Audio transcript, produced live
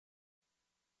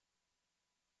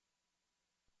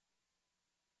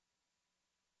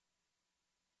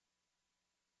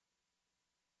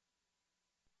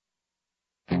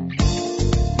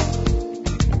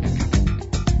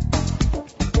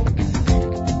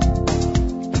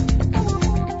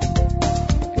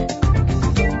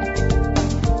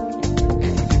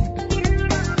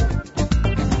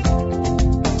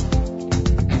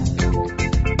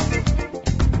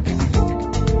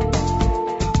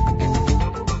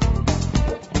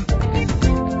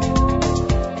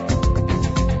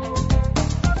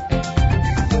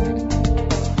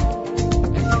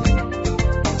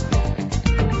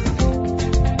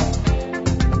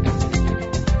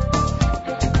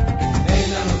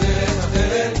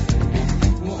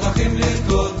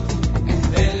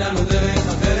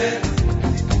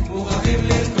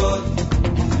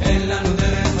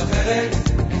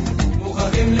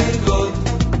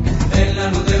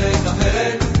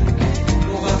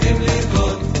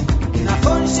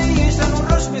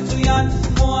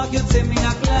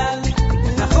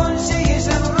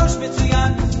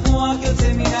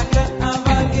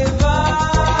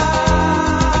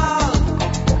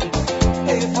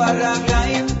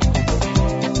הרגליים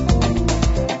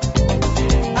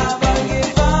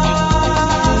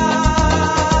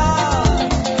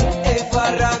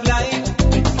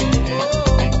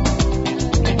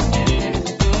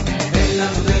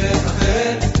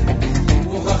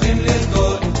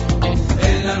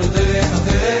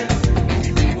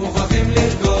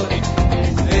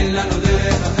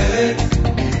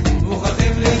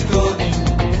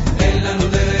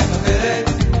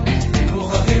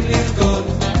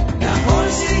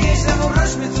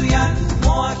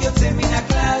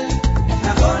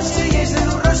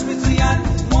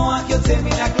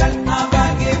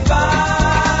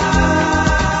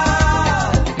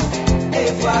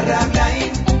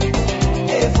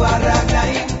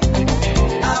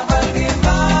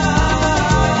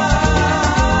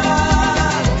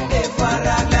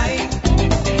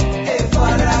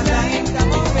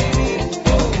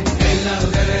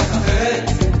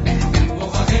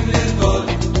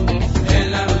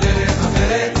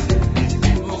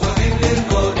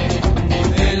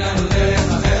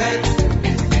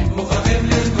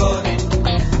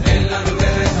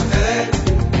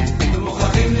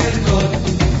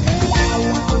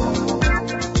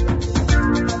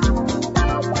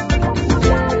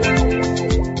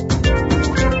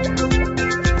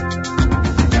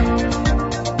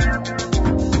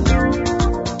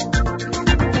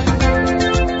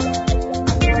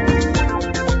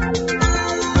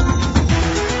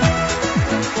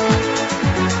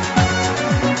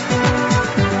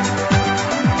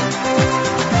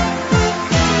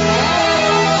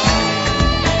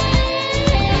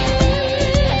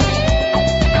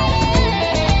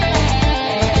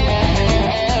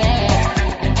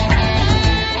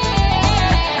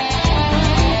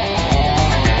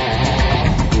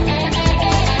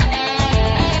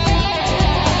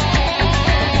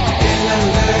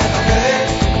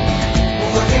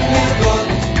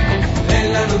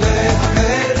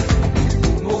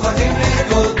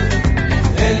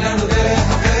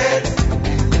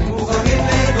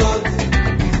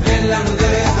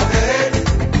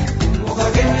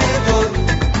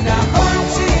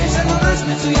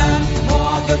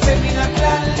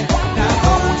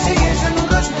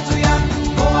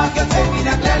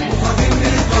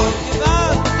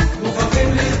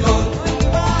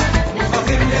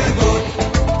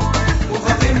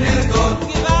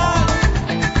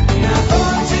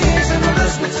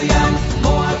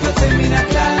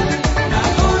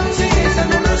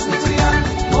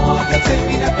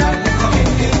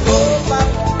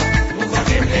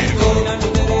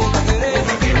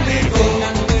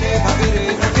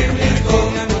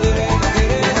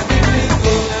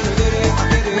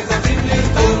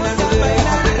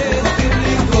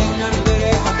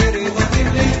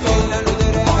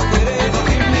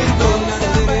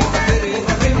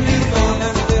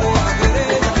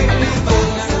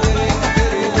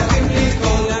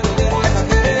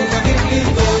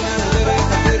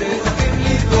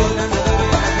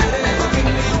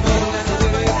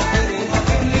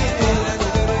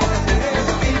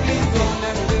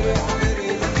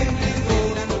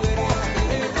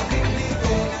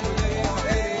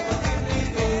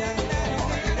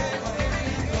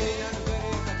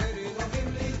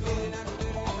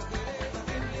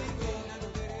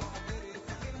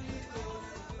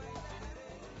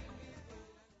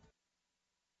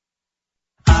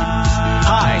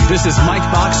This is Mike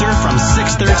Boxer from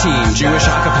 613 Jewish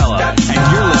Acapella, and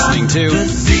you're listening to The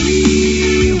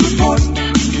Z Report.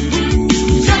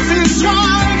 Jesse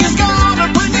Swag is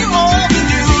gonna bring you all the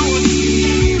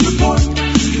news. Report.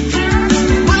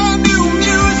 Brand new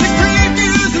music,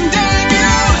 previews, and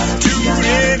debuts. Tune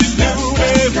in and new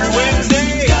every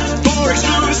Wednesday for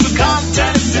exclusive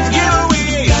content and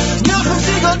giveaways.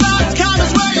 NachumSegal.com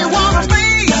is where you wanna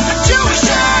be. Jewish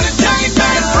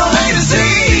entertainment from A to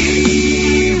Z.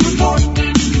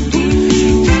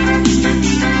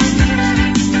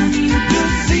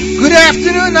 Good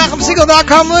afternoon,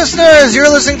 NachumSegal.com listeners. You're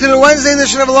listening to the Wednesday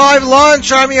edition of Live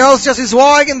Lunch. I'm your host, Jesse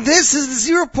Zweig, and this is the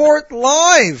Z Report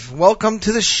Live. Welcome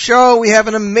to the show. We have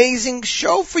an amazing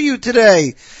show for you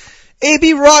today.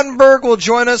 Abie Rotenberg will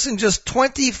join us in just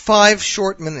 25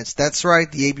 short minutes. That's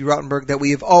right, the Abie Rotenberg that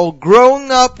we have all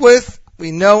grown up with,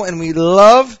 we know and we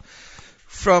love,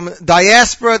 from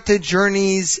diaspora to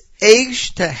journeys,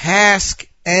 Aish to Hask,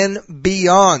 and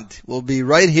beyond. We'll be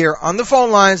right here on the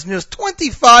phone lines in just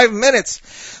 25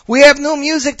 minutes. We have new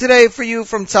music today for you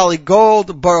from Tzali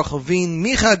Gold, Baruch Levine,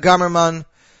 Micha Gamerman,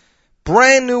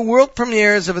 brand new world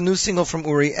premieres of a new single from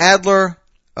Uri Adler,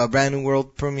 a brand new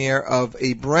world premiere of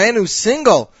a brand new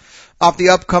single of the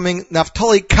upcoming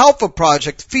Naftali Kalfa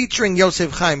project featuring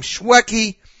Yosef Chaim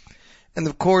Shweki, And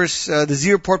of course, the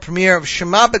Z Report premiere of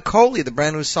Shema Bekoli, the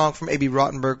brand new song from Abie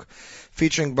Rotenberg,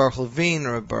 featuring Baruch Levine,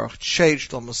 or Baruch Cheich,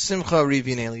 Shlomo Simcha,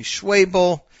 Rivi and Eli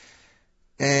Schwebel.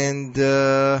 And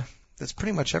that's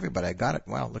pretty much everybody. I got it.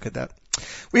 Wow, look at that.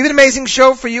 We have an amazing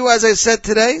show for you, as I said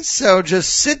today. So just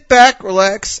sit back,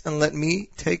 relax, and let me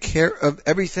take care of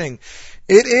everything.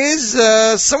 It is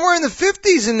somewhere in the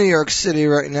 50s in New York City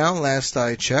right now, last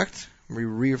I checked. We're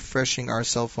refreshing our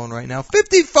cell phone right now.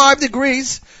 55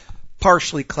 degrees,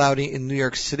 partially cloudy in New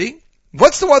York City.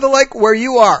 What's the weather like where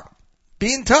you are?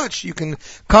 Be in touch. You can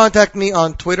contact me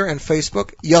on Twitter and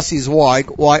Facebook, Yossi Zweig,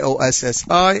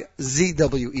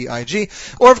 YOSSI-ZWEIG.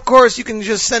 Or, of course, you can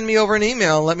just send me over an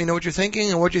email and let me know what you're thinking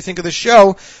and what you think of the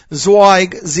show,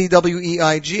 Zweig,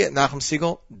 ZWEIG, at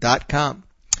NachumSiegel.com.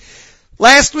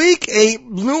 Last week, a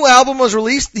new album was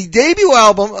released, the debut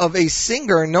album of a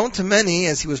singer known to many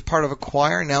as he was part of a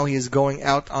choir. Now he is going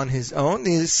out on his own.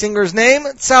 The singer's name,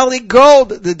 Tzali Gold.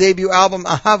 The debut album,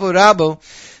 Ahavu Rabu.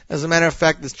 As a matter of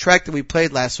fact, this track that we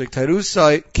played last week,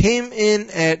 Tarusa, came in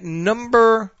at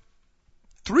number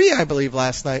 3, I believe,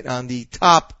 last night on the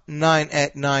top 9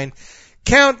 at 9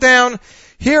 countdown.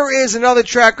 Here is another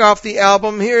track off the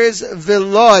album. Here is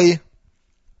Veloy.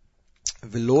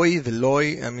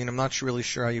 Veloy. I mean, I'm not really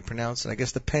sure how you pronounce it. I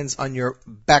guess it depends on your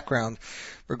background.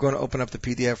 We're going to open up the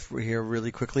PDF here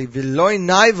really quickly. Veloy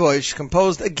Naivosh,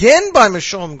 composed again by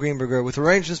Meshulam Greenberger, with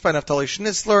arrangements by Naftali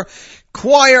Schnitzler,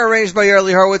 choir arranged by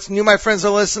Yerli Horowitz, and you, my friends,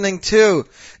 are listening to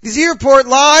the Z Report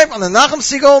live on the Nachum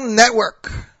Siegel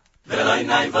Network. Veloy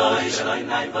Naivosh, Veloy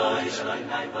Naivosh, Veloy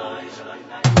Naivosh, Veloy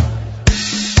Naivosh.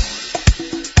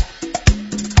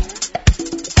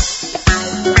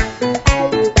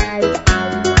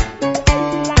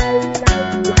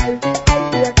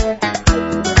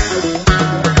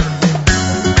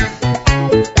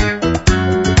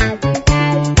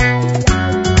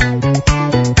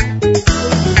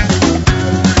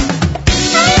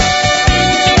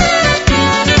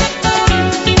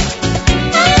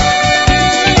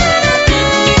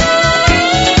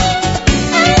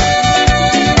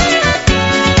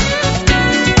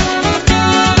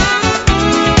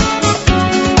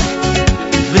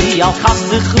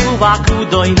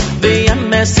 Vakudoin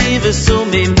BMSI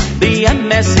vesumim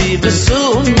BMSI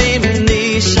vesumim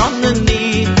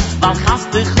nishonani Val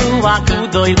chastechu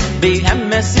vakudoin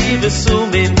BMSI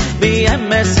vesumim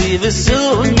BMSI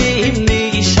vesumim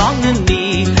nishonani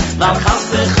Val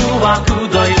chastechu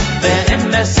vakudoin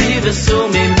BMSI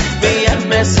vesumim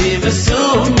BMSI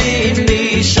vesumim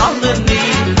nishonani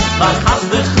Val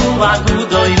chastechu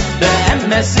vakudoin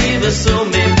BMSI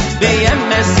vesumim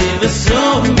BMSI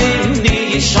vesumim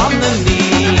Shanani,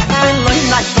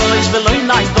 Veloy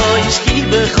Naivosh,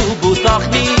 Kibechu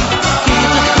Butachni,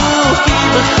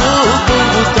 Kibechu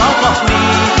Butachni,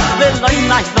 Veloy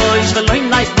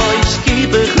Naivosh,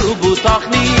 Kibechu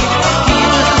Butachni,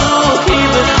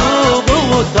 Kibechu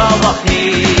Butachni.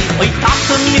 Oy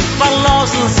Taten mit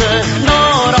verlassen sich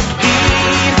nur auf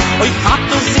dir, Oy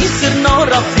Taten sicher nur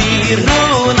auf dir,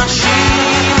 nur nach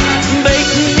Schir,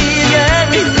 beten mir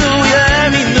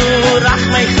Yeminu,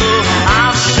 Rachmeichu,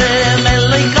 Hashem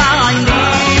Elokeinu.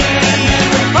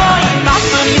 Oy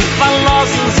Taten mit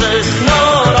verlassen sich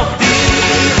nur auf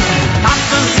dir,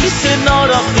 Taten sicher nur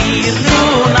auf dir,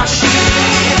 nur nach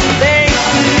Schir,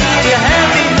 beten mir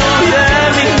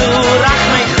Yeminu,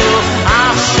 Rachmeichu,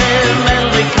 Hashem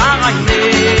Elokeinu.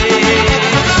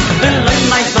 Veloy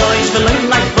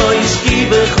Naivosh,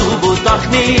 Kibechu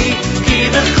Butachni,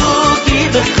 Kibechu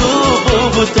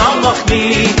Butachni.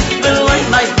 Veloy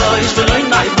Naivosh,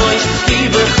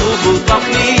 Kibechu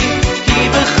Butachni,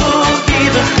 Kibechu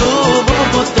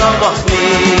Butachni.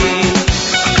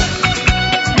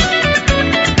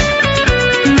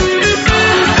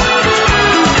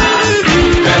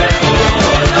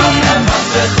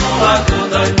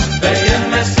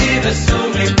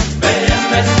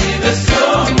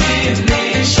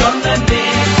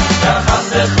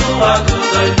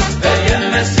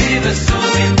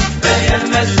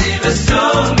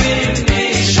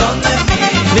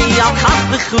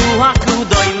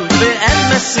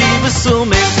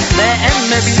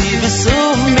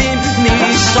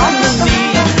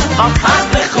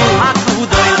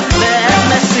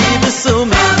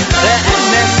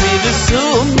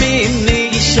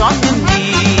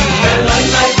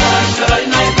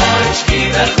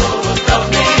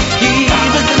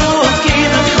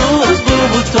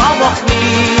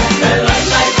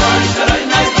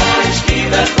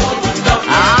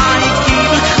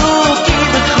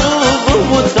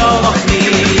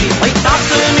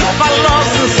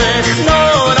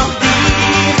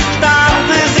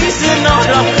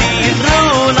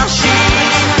 Nashi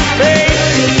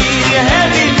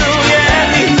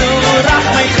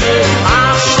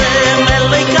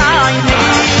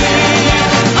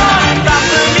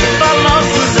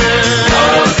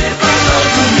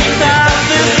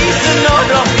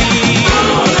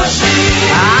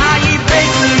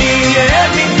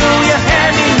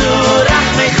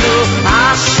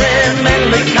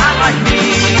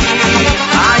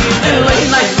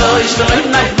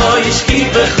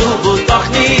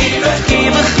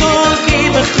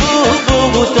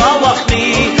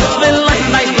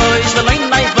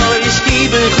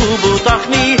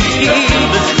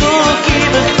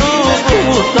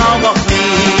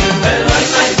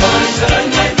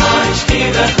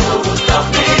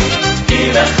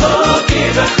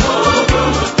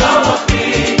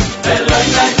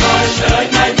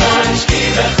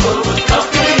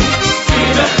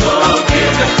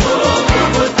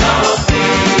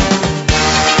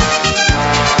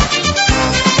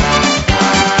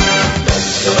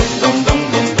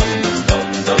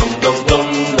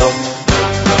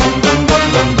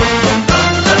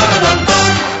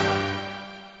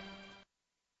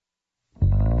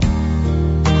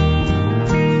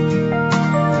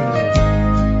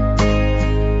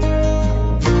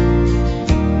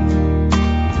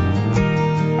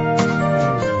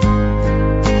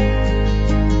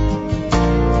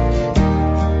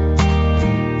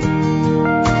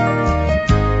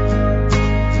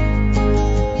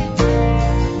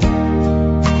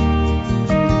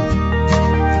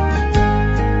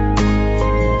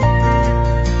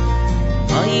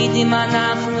Moidim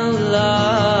anachnu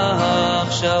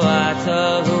lach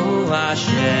Shoatahu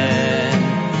Hashem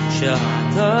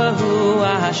Shoatahu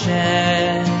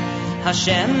Hashem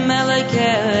Hashem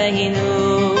Elokeinu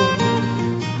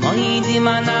Moidim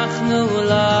anachnu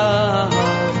lach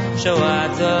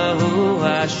Shoatahu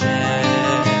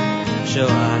Hashem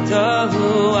Shoatahu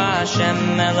Hashem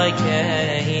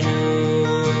Elokeinu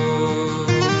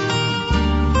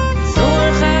Zur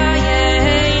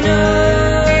Chayenu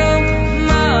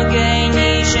Magen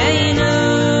Yishenu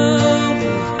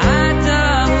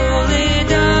Atahu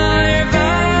Lidar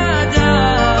Vadam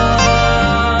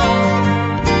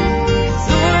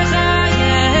Zur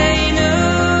Chayenu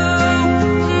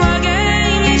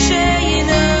Magen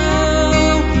Yishenu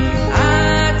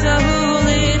Atahu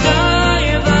Lidar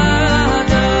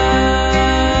Vadam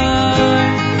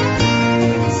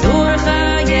Zur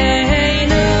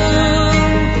Chayenu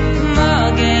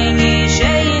Magen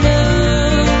Yishenu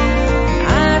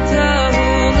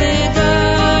Atahu Lidar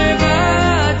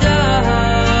Vadam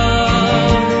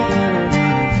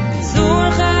Zur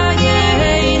Chayenu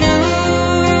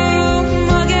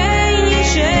Magen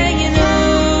Yishenu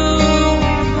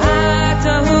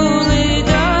Atahu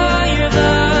Lidar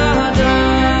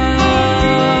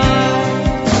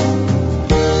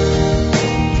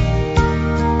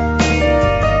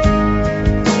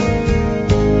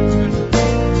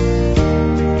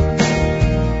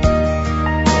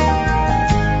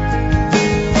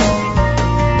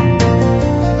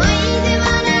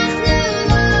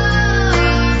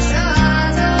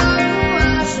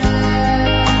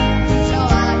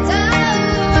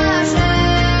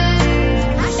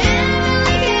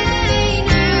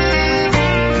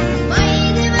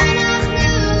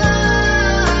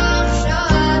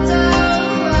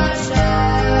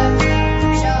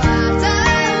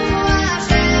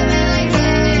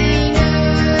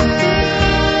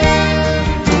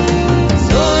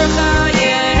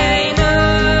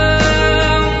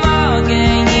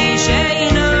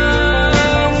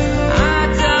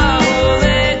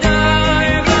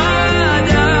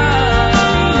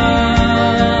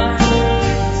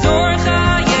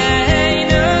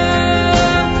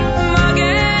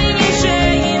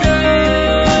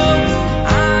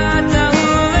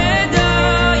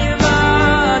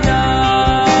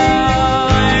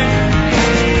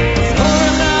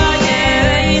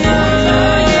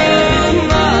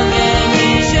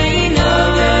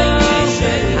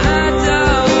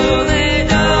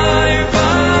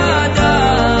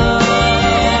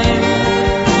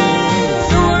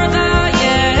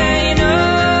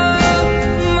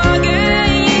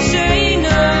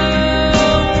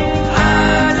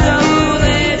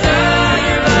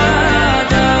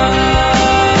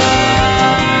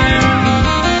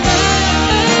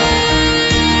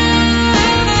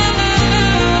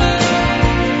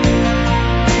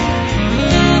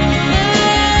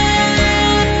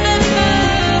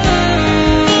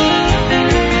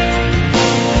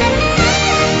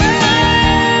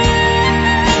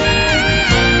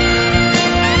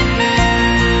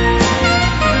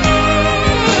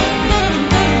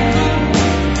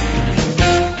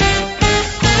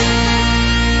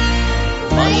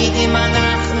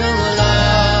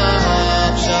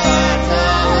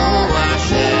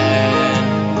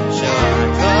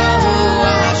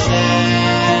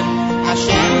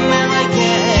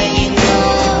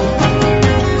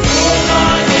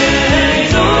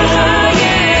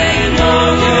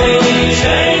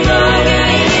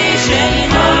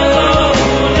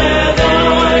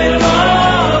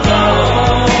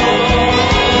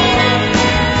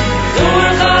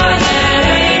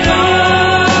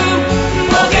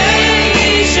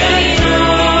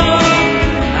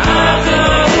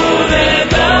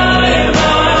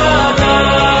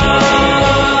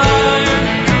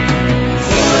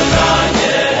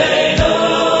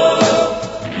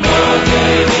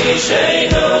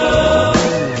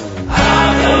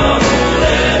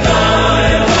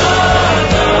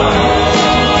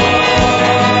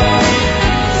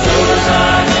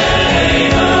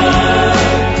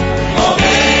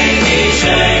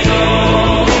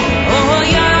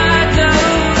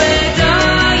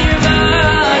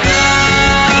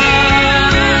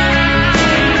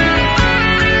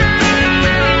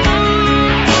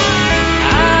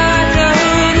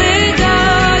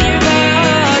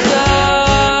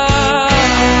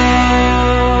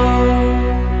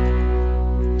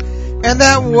And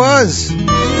that was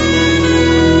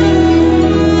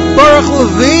Baruch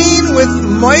Levine with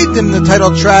Moidim, the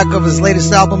title track of his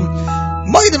latest album,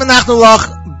 Moidim Anachnu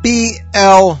Lach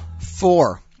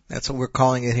BL4. That's what we're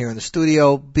calling it here in the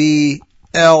studio,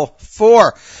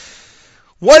 BL4.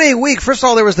 What a week. First of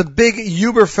all, there was the big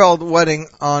Uberfeld wedding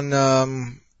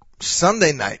on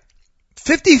Sunday night.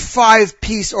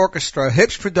 55-piece orchestra,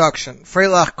 Hips Production,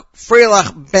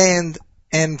 Freilach Band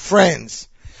and Friends,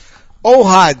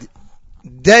 Ohad,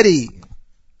 Dedi,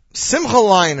 Simcha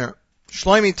Leiner,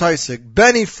 Shlomi Teisig,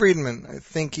 Benny Friedman. I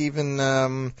think even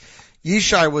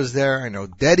Yishai was there. I know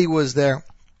Dedi was there.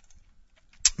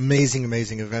 Amazing,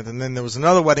 amazing event. And then there was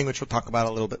another wedding, which we'll talk about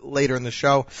a little bit later in the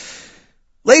show.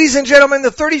 Ladies and gentlemen, the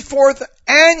 34th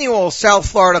annual South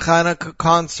Florida Hanukkah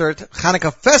concert,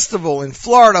 Hanukkah Festival in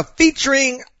Florida,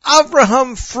 featuring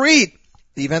Avraham Fried.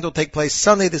 The event will take place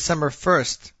Sunday, December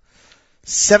 1st,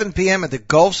 7 p.m. at the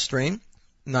Gulfstream,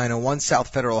 901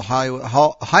 South Federal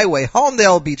Highway,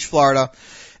 Holmdel Beach, Florida.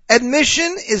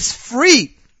 Admission is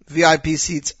free. VIP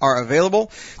seats are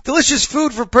available. Delicious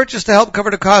food for purchase to help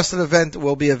cover the cost of the event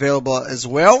will be available as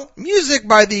well. Music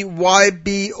by the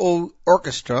YBO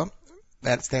Orchestra.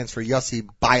 That stands for Yossi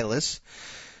Bailis.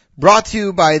 Brought to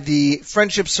you by the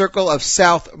Friendship Circle of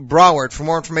South Broward. For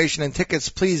more information and tickets,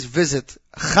 please visit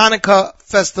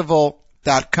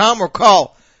ChanukkahFestival.com or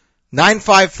call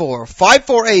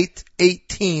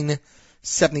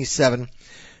 954-548-1877.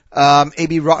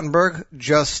 Abie Rotenberg,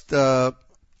 just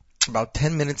about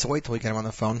 10 minutes away till we get him on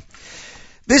the phone.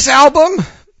 This album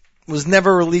was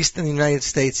never released in the United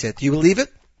States yet. Do you believe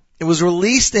it? It was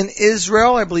released in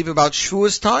Israel, I believe, about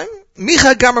Shavuos time.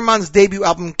 Micha Gamerman's debut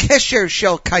album, Kesher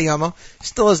Shel Kayama,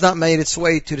 still has not made its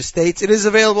way to the States. It is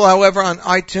available, however, on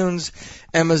iTunes,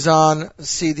 Amazon,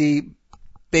 CD,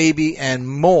 Baby, and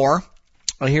more.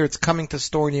 I hear it's coming to a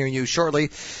store near you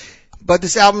shortly. But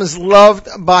this album is loved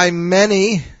by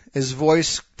many. His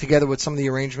voice, together with some of the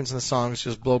arrangements in the songs,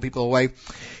 just blow people away.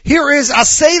 Here is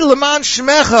Asay Leman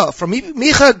Shmecha from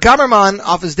Micha Gamerman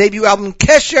off his debut album,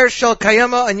 Kesher Shel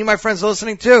Kayama, and you, my friends, are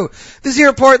listening to this is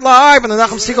Report live on the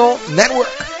Nachum Segal Network.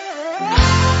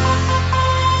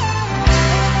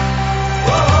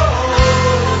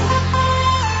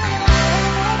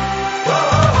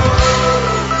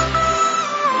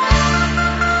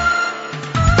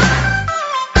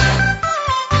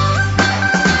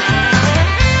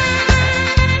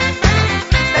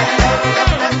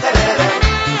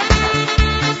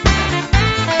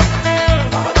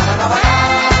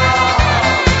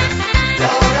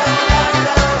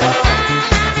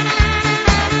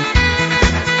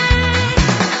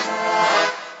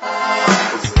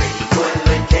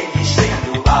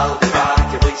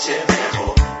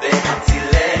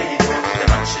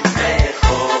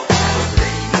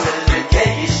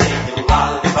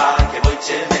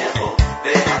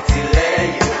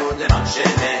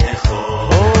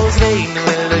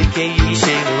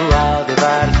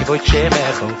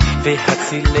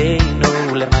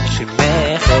 והצילנו למען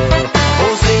שמך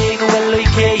עוזרנו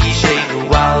אלוהי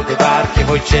ישנו על דבר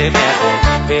כבוד שמך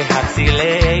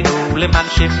והצילנו למען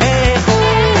שמך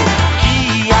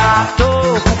כי יחתו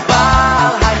הוא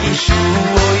בעל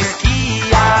הישועות כי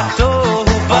יחתו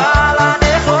הוא בעל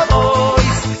הנחומות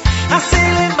עשה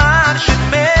למען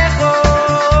שמך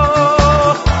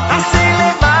עשה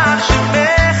למען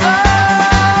שמך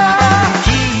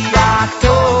כי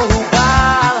יחתו הוא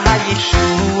בעל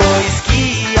הישועות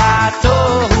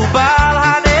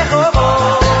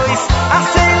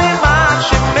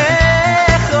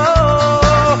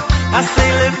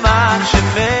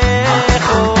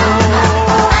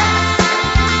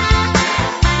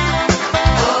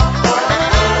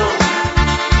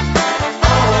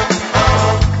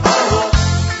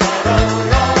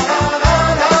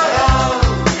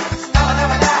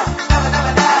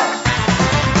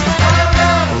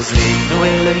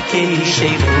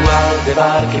שינו על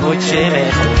דבר כבוד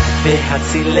שמך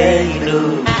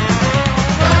והצילנו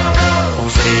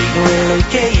עוזרנו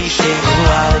אלוהי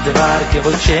שינו על דבר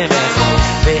כבוד שמך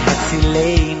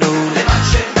והצילנו למען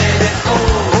שמך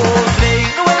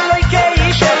עוזרנו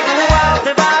אלוהי שינו על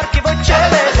דבר כבוד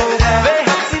שמך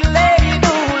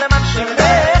והצילנו למען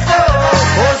שמך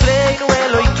עוזרנו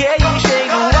אלוהי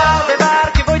שינו על דבר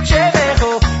כבוד שמך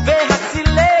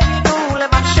והצילנו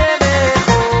למען שמך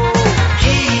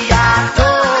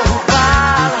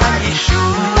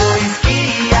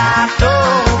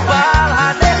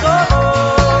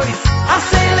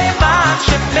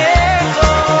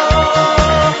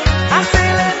I say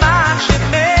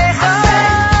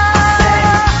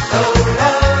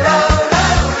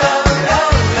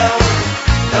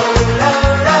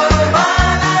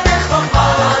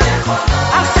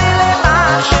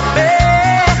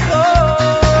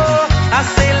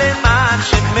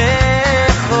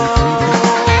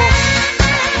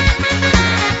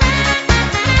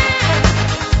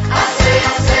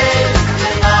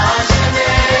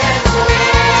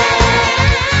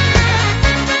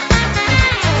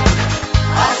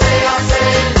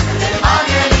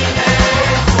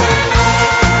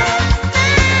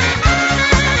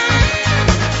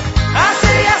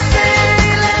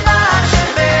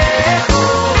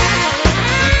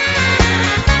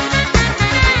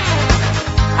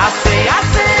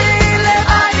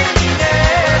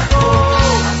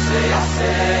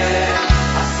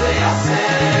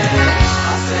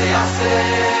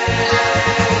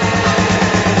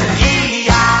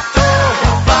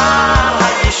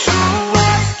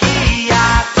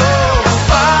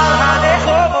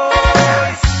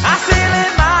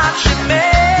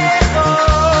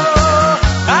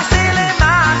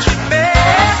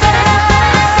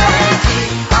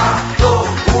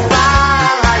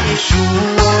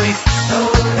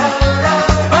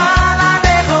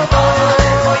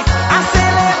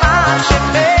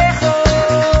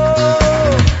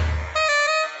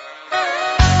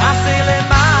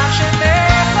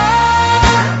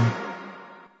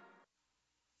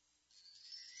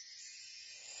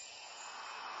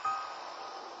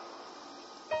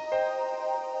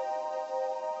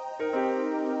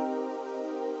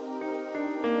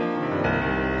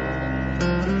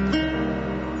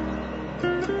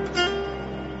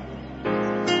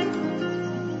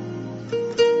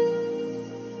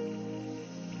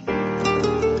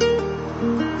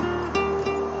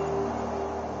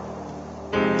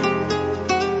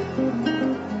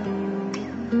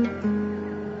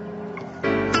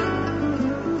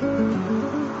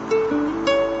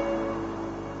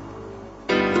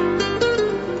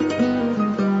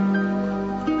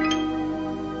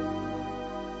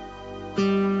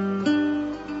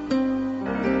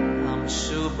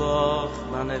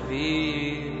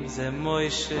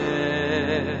Moshe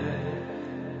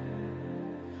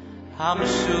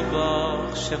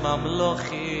המשובח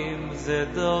שממלוכים זה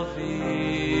דוד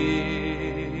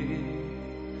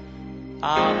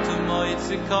את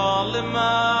מויצי כל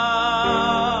מה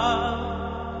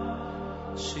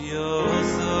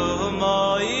שיוסו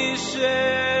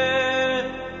מוישה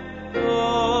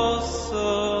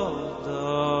עושו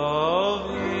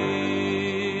דוד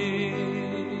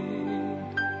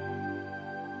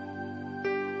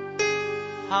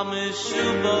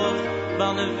המשובח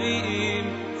בנביאים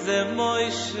זה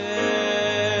מוישה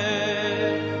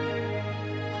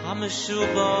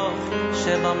המשובח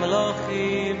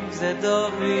שבמלוכים זה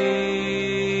דוד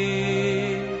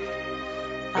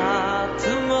את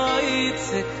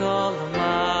מויצי כל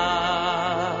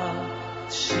מה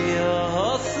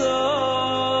שיעשו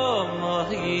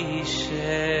מוישה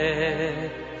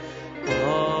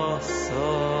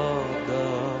עושו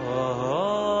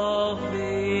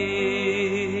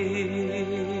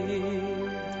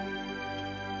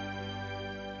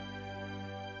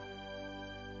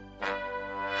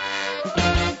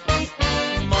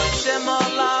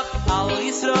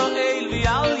Israel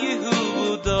ועל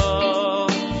יהודה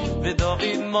ודוד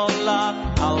מולך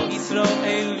על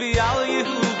ישראל ועל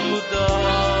יהודה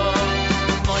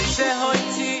מוישה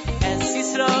הוציא את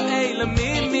ישראל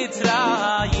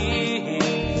ממצרים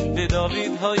ודוד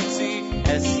הוציא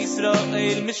את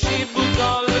ישראל משיבו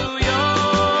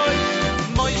גלויות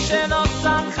מוישה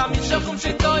נתן 5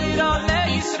 חומשי תורה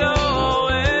לישראל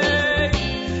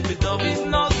ודוד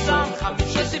נתן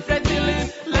 5 ספרי תהילים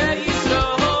לישראל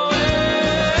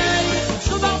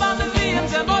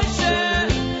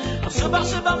שבח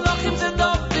שבמלוכים זה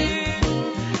דוד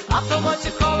אתה מוצא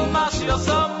כל מה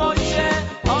שיעשה מוישה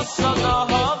עושה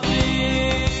דוד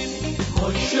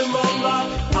מוישה מולך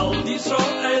על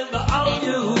ישראל ועל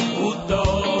יהודה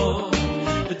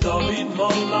ודוד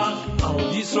מולך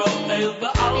על ישראל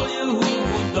ועל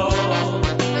יהודה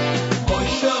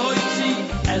מוישה הוציא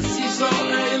את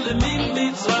ישראל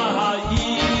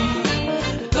ממצרים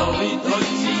דוד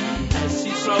הוציא את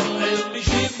ישראל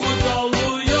משיבו גלויות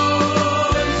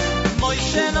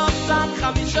שנתן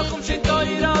 5 חומשי תורה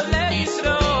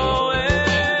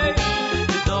לישראל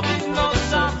ודוד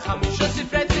נתן 5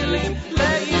 ספרי תהילים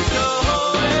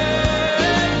לישראל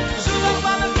משובח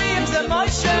בנביאים זה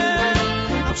מוישה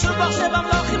המשובח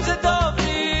שבמלוכים זה דוד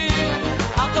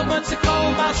אתה מוצא כל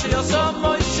מה שיעשה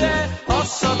מוישה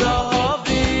עושה דוד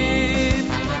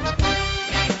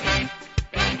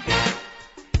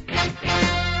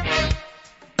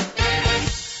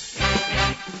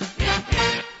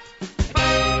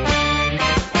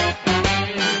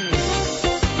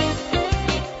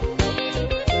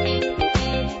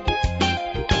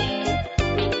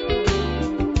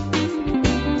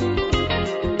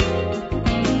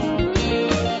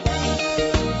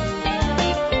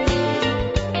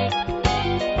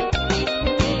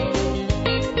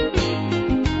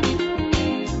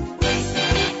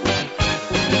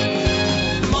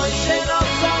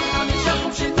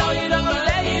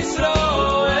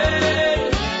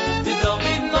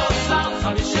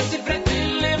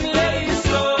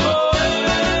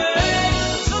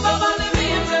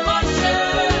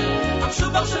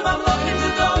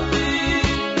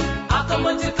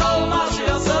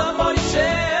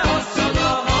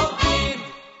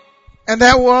And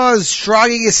that was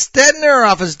Shragi Stedner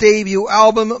off his debut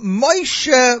album,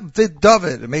 Moshe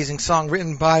V'David. Amazing song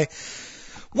written by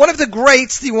one of the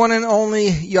greats, the one and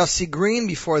only Yossi Green.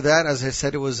 Before that, as I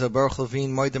said, it was Baruch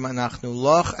Levine, Moedem Anachnu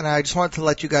Loch. And I just wanted to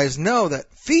let you guys know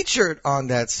that featured on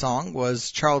that song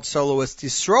was child soloist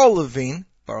Yisrael Levine,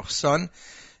 Baruch's son,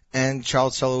 and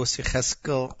child soloist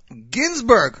Yecheskel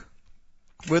Ginsberg.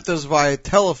 With us via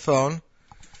telephone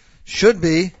should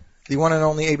be the one and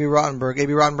only Abie Rotenberg.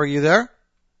 Abie Rotenberg, you there?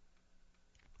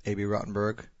 Abie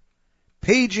Rotenberg.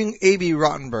 Paging Abie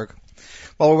Rotenberg.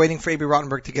 While we're waiting for Abie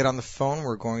Rotenberg to get on the phone,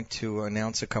 we're going to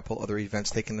announce a couple other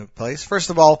events taking place. First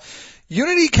of all,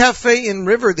 Unity Cafe in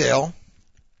Riverdale,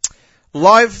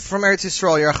 live from Eretz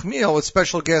Yisrael, Yerachmiel, with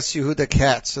special guest Yehuda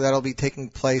Katz. So that'll be taking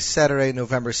place Saturday,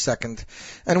 November 2nd.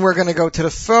 And we're going to go to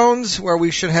the phones where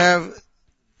we should have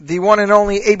the one and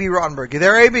only Abie Rotenberg. You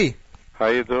there, Abie? How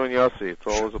you doing, Yossi? It's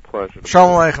always a pleasure.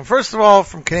 Shalom Aleichem. First of all,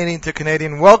 from Canadian to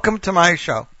Canadian, welcome to my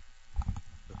show.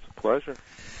 It's a pleasure.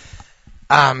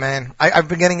 Ah, man. I've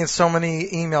been getting in so many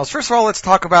emails. First of all, let's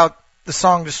talk about the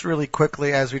song just really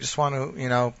quickly, as we just want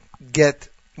to, get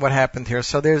what happened here.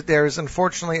 So there's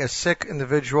unfortunately a sick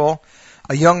individual,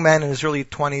 a young man in his early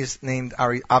 20s named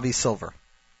Abie Silver.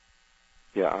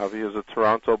 Yeah, Abie is a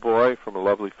Toronto boy from a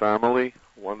lovely family,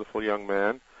 wonderful young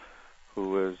man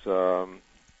who is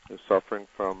suffering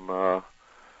from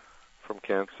from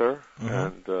cancer Mhm.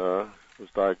 and was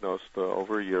diagnosed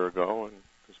over a year ago and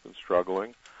has been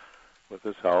struggling with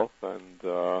his health.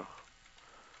 And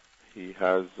he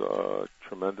has a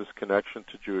tremendous connection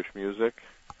to Jewish music,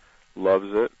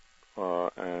 loves it,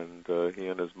 and he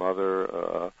and his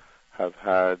mother have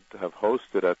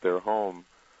hosted at their home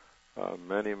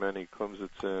many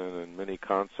kumsitzin and mini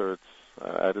concerts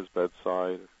at his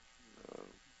bedside.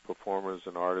 Performers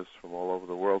and artists from all over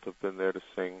the world have been there to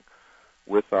sing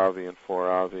with Abie and for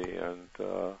Abie, and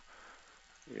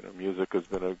music has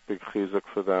been a big chizuk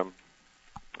for them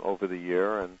over the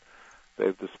year, and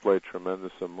they've displayed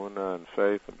tremendous emunah and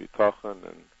faith and bitachon,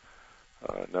 and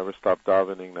never stopped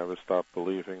davening, never stopped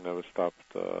believing, never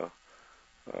stopped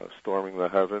storming the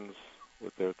heavens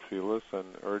with their tefillas,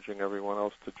 and urging everyone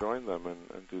else to join them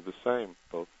and do the same,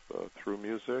 both through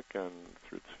music and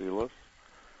through tefillas.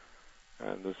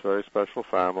 And this very special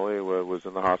family was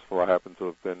in the hospital. I happened to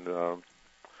have been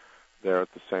there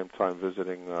at the same time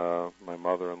visiting. My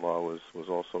mother-in-law was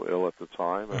also ill at the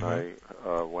time, and I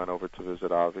went over to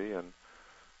visit Abie, and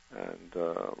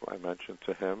I mentioned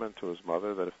to him and to his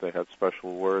mother that if they had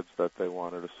special words that they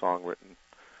wanted a song written,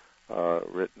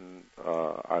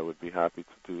 I would be happy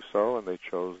to do so. And they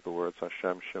chose the words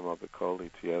Hashem Shema B'Koli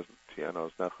Tieno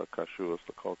Oznecha Kashu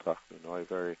L'Kol Tachtunoi,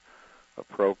 very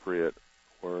appropriate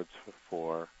words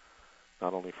for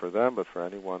not only for them but for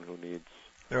anyone who needs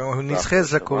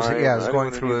chizuk, is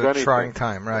going through a trying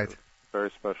time, right?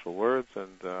 Very special words,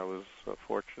 and I was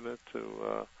fortunate to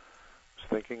was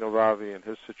thinking of Abie and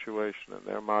his situation and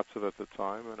their matzav at the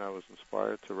time, and I was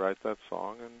inspired to write that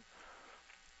song,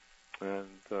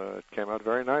 and it came out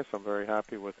very nice. I'm very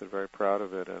happy with it, very proud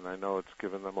of it, and I know it's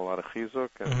given them a lot of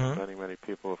chizuk, and many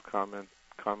people have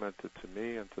commented to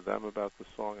me and to them about the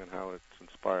song and how it's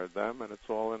inspired them, and it's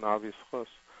all in Abie's chus.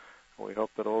 And we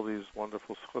hope that all these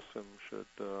wonderful chusim should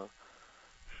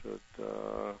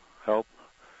help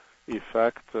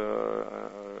effect a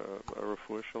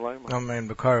refuah shalema. Amen,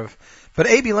 B'Karov. But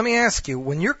Abie, let me ask you,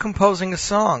 when you're composing a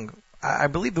song, I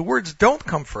believe the words don't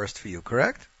come first for you,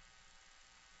 correct?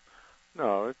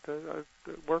 No, it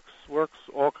works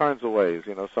all kinds of ways.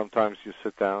 Sometimes you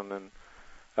sit down and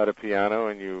at a piano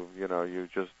and you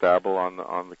just dabble on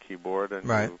the keyboard and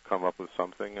you come up with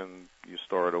something and you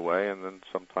store it away, and then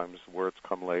sometimes words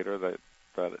come later that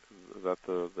the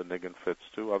niggin fits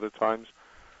to. Other times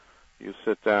you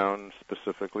sit down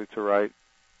specifically to write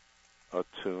a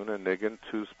tune and niggin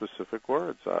to specific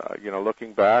words.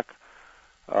 Looking back,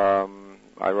 I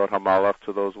wrote Hamalach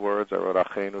to those words. I wrote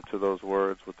Achenu to those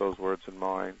words with those words in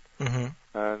mind.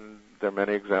 And there are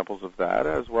many examples of that,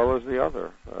 as well as the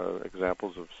other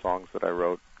examples of songs that I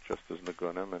wrote just as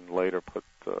Nigunim and later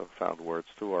found words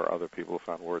to, or other people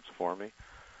found words for me.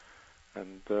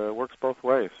 And it works both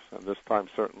ways. And this time,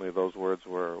 certainly, those words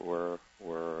were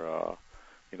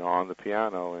on the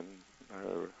piano, and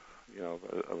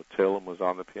Talim was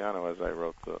on the piano as I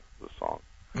wrote the song.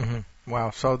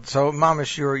 Wow. So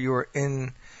Mamish,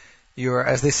 you're,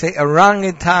 as they say,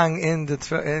 orangutan in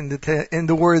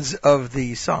the words of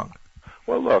the song.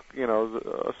 Well, look,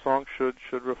 a song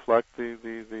should reflect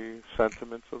the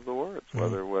sentiments of the words,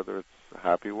 whether it's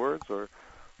happy words or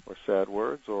sad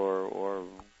words or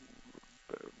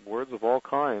words of all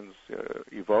kinds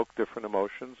evoke different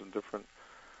emotions and different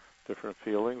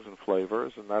feelings and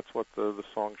flavors, and that's what the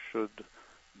song should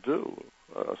do.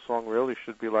 A song really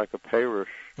should be like a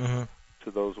perush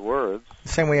to those words. The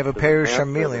same way you have a perush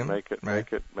Amilium.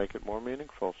 Make it more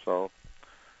meaningful. So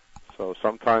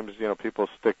sometimes people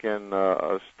stick in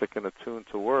a tune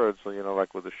to words,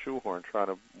 like with a shoehorn, trying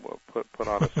to put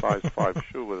on a size 5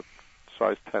 shoe with a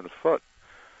size 10 foot,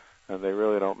 and they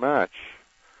really don't match,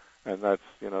 and that's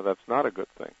not a good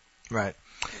thing. Right.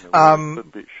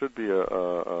 Should be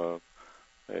a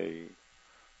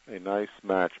nice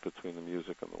match between the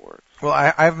music and the words. Well,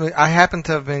 I happen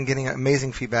to have been getting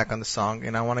amazing feedback on the song,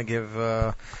 and I want to give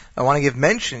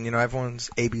mention. Everyone's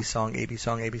Abie song,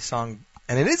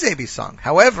 and it is Abie's song.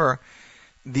 However,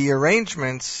 the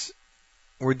arrangements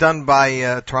were done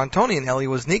by Torontonian Eli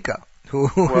Woznicka, who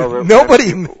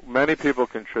nobody. Many people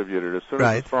contributed. As soon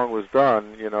as the song was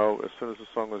done, as soon as the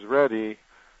song was ready.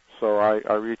 So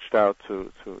I reached out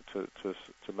to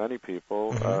many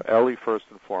people. Eli first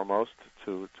and foremost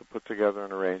to put together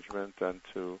an arrangement and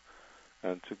to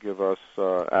give us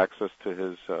access to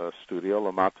his studio,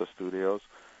 Lamata Studios,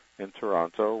 in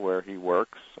Toronto, where he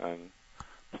works and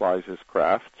plies his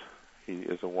craft. He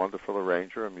is a wonderful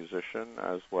arranger, a musician,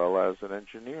 as well as an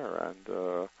engineer and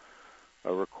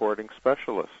a recording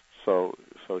specialist. So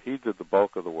he did the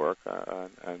bulk of the work,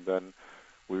 and then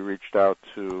we reached out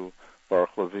to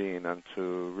Baruch Levine, and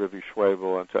to Rivi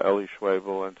Schwebel, and to Eli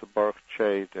Schwebel, and to Baruch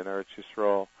Chait in Eretz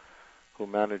Yisrael, who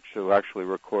managed to actually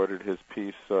recorded his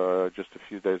piece just a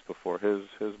few days before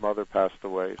his mother passed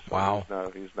away. So wow.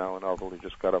 he's now in Oval. He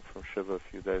just got up from Shiva a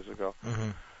few days ago. Mm-hmm.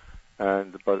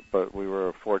 And but we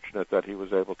were fortunate that he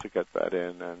was able to get that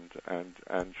in, and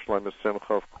Shlomo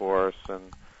Simcha, of course,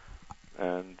 and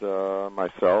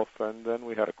myself, and then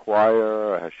we had a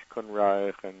choir, Heshikun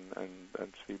Reich, and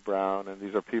Tzvi Brown, and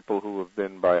these are people who have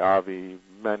been by Abie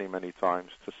many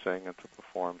times to sing and to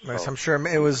perform. So yes, I'm sure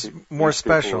it was more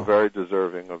special. People were very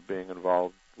deserving of being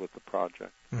involved with the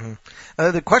project.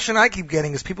 Mm-hmm. The question I keep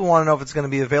getting is people want to know if it's going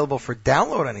to be available for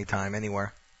download anytime,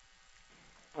 anywhere.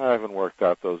 I haven't worked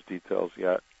out those details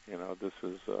yet. This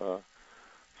is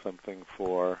something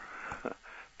for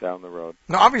down the road.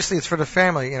 No, obviously it's for the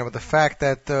family, but the fact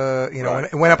that, right.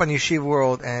 It went up on Yeshiva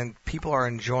World and people are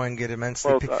enjoying it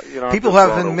immensely. Well, people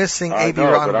have been missing Abie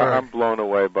Rotenberg. But I'm blown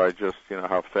away by just,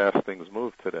 how fast things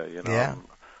move today. Yeah.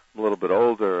 I'm a little bit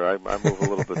older. I move a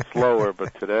little bit slower,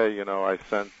 but today, I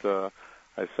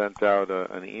sent out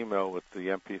an email with the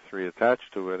MP3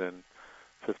 attached to it, and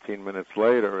 15 minutes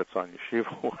later, it's on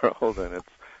Yeshiva World, and it's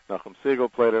Nachum Siegel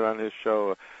played it on his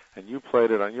show, and you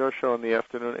played it on your show in the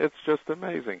afternoon. It's just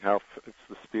amazing how it's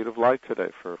the speed of light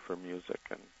today for music,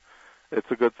 and it's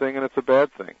a good thing and it's a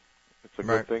bad thing. It's a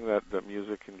good thing that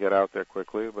music can get out there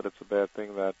quickly, but it's a bad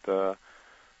thing that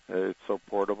it's so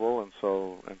portable and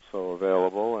so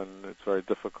available, and it's very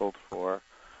difficult for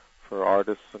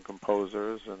artists and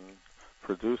composers and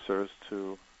producers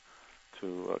to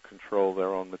control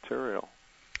their own material.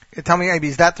 Tell me, Abie,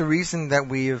 is that the reason that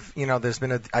there's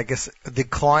been a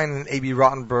decline in Abie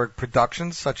Rotenberg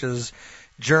productions, such as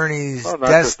Journeys,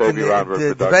 Destiny,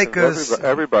 the Vekas?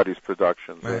 Everybody's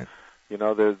productions. Right.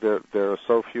 There are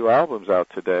so few albums out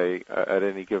today at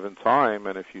any given time,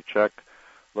 and if you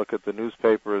look at the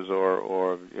newspapers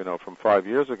or from 5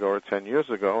 years ago or 10 years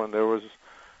ago, and there was,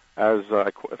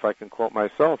 if I can quote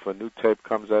myself, a new tape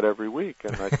comes out every week,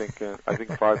 and I think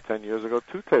 5-10 years ago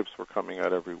 2 tapes were coming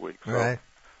out every week. So right.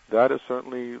 That is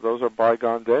certainly, those are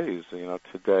bygone days.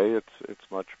 Today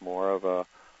it's much more of a,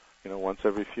 once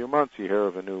every few months you hear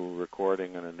of a new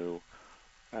recording and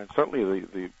certainly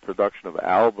the production of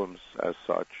albums as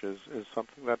such is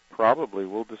something that probably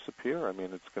will disappear. I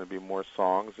mean, it's going to be more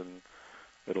songs, and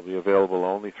it'll be available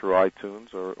only through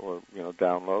iTunes or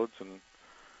downloads, and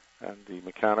the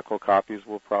mechanical copies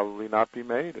will probably not be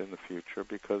made in the future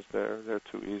because they're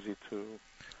too easy to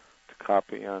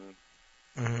copy and.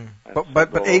 Mm-hmm.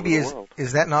 But Abie,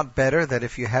 is that not better that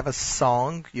if you have a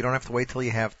song, you don't have to wait till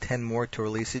you have 10 more to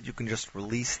release it? You can just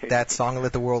release that song and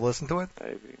let the world listen to it?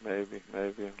 Maybe.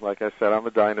 Like I said, I'm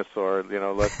a dinosaur.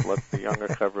 Let the younger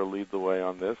Chevra lead the way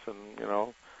on this, and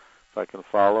if I can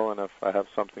follow and if I have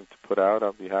something to put out,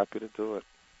 I'll be happy to do it.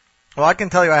 Well, I can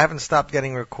tell you I haven't stopped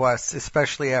getting requests,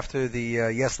 especially after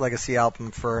the Yes Legacy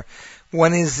album for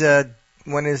when is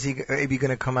Abie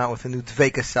going to come out with a new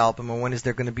Dvekas album, or when is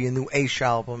there going to be a new Aish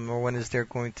album, or when is there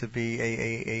going to be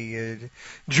a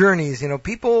Journeys?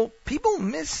 People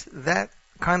miss that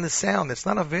kind of sound. It's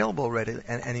not available already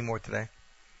anymore today.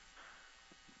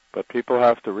 But people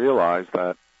have to realize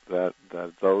that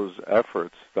those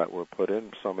efforts that were put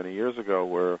in so many years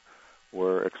ago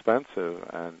were expensive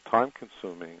and time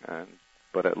consuming,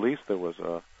 but at least there was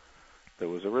a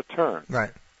return.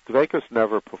 Right. Dvekas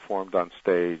never performed on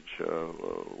stage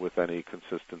with any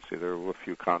consistency. There were a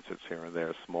few concerts here and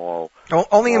there, small.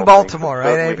 Only in Baltimore,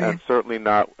 right? And certainly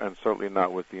not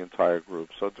with the entire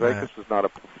group. So Dvekas is not a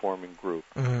performing group.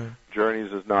 Mm-hmm.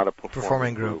 Journeys is not a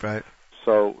performing group, right?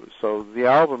 So the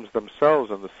albums themselves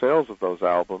and the sales of those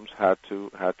albums had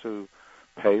to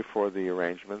pay for the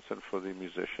arrangements and for the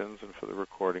musicians and for the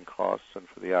recording costs and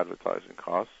for the advertising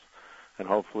costs, and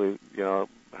hopefully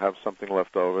have something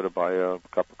left over to buy a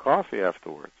cup of coffee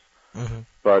afterwards. Mm-hmm.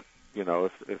 But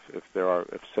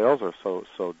if sales are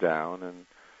so down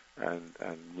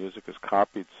and music is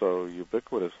copied so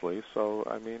ubiquitously, so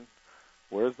I mean,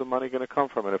 where's the money going to come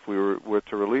from? And if we were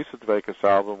to release a Dvekas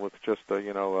album with just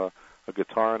a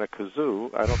guitar and a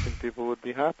kazoo, I don't think people would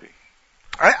be happy.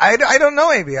 I don't know,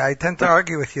 Abie. I tend to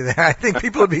argue with you there. I think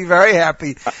people would be very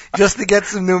happy just to get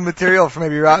some new material from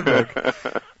Abie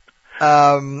Rotenberg.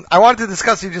 I wanted to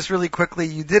discuss you just really quickly.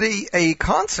 You did a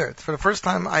concert for the first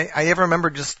time I ever remember.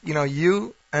 Just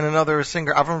you and another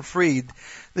singer, Avram Fried,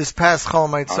 this past Chol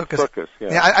Hamoed Sukkos.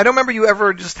 Yeah, I don't remember you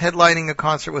ever just headlining a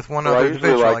concert with one other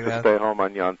individual like that. I usually like to stay home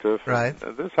on Yontif. Right.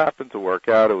 And this happened to work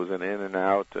out. It was an in and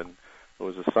out, and it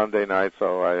was a Sunday night,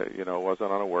 so I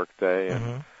wasn't on a work day,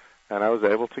 and I was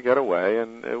able to get away,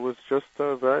 and it was just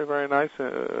a very, very nice,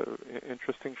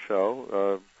 interesting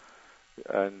show.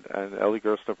 and Ellie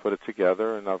Gerstner put it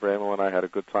together, and Avremel and I had a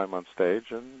good time on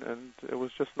stage, and it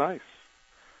was just nice.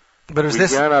 But we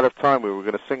ran out of time. We were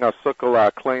going to sing our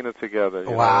Sukkah Kleina together.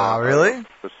 Wow, really?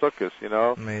 For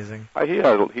Sukkot, Amazing.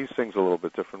 He sings a little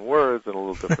bit different words and a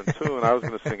little different tune. I was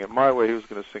going to sing it my way. He was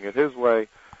going to sing it his way,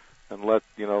 and let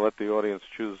the audience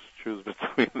choose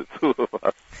between the two of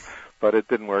us. But it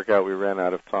didn't work out. We ran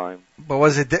out of time. But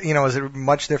was it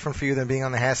much different for you than being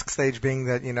on the Hask stage, being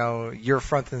that, you're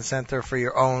front and center for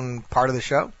your own part of the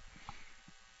show?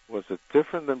 Was it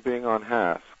different than being on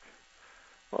Hask?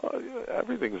 Well,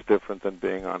 everything's different than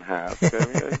being on Hask. I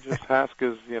mean, just Hask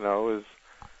is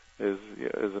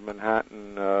a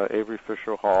Manhattan Avery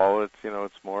Fisher Hall.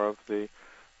 It's more of this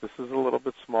is a little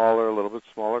bit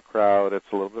smaller crowd.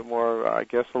 It's a little bit more, I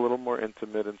guess, a little more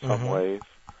intimate in some ways.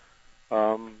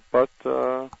 But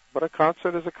a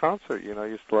concert is a concert.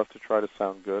 You still have to try to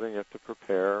sound good, and you have to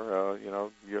prepare.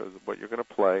 What you're going to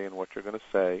play and what you're going to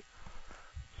say.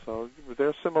 So there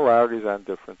are similarities and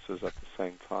differences at the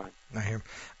same time. I hear.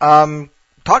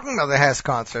 Talking about the Hask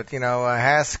concert,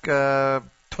 Hask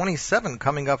 27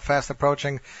 coming up, fast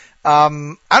approaching. I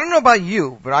don't know about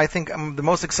you, but I think the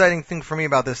most exciting thing for me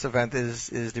about this event is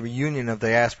the reunion of the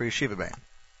Asbury Yeshiva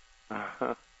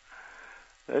Band.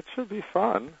 It should be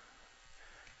fun.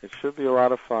 It should be a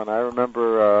lot of fun. I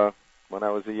remember when I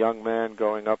was a young man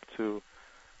going up to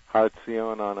Har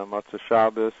Zion on a Matzah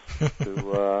Shabbos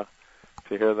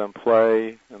to hear them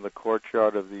play in the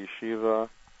courtyard of the yeshiva,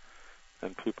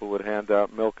 and people would hand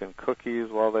out milk and cookies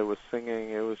while they were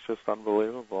singing. It was just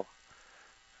unbelievable.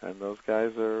 And those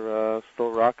guys are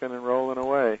still rocking and rolling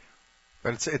away.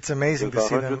 But it's amazing to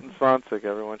see them. 120,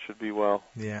 everyone should be well.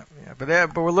 Yeah.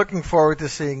 But we're looking forward to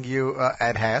seeing you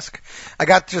at Hask. I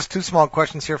got just two small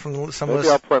questions here from some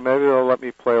listeners. Maybe they'll let me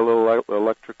play a little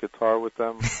electric guitar with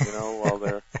them, while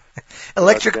they're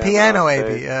electric piano,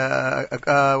 maybe.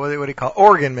 What do you call it?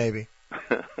 Organ, maybe.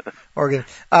 Organ.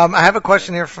 I have a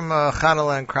question here from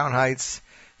Chanala in Crown Heights.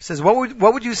 It says,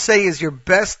 what would you say is your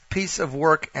best piece of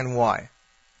work and why?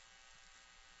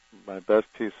 My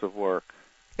best piece of work.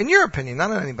 In your opinion,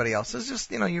 not anybody else's, just,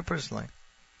 you personally.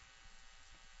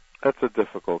 That's a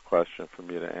difficult question for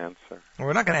me to answer. Well,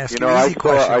 we're not going to ask you easy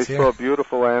questions here. I saw a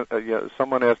beautiful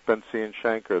someone asked Ben C. and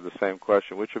Schenker the same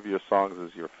question. Which of your songs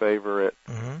is your favorite?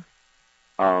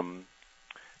 Mm-hmm.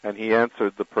 And he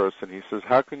answered the person. He says,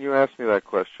 how can you ask me that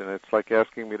question? It's like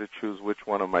asking me to choose which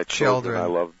one of my children I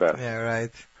love best. Yeah,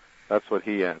 right. That's what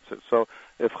he answered. So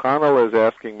if Chanala is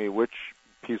asking me which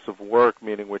piece of work,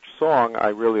 meaning which song, I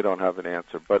really don't have an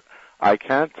answer. But I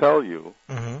can tell you,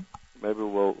 maybe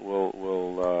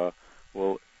we'll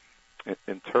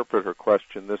interpret her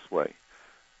question this way.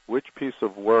 Which piece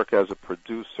of work as a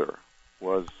producer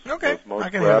was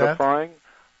most gratifying?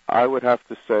 I would have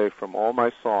to say from all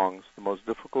my songs, the most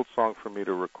difficult song for me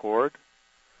to record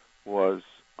was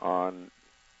on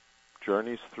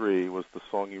Journeys 3, was the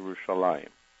song Yerushalayim.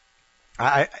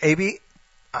 Abie,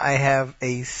 I have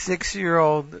a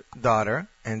 6-year-old daughter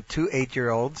and 2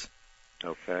 8-year-olds.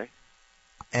 Okay.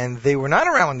 And they were not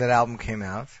around when that album came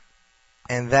out.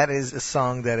 And that is a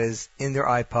song that is in their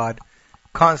iPod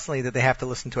constantly that they have to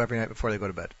listen to every night before they go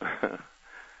to bed.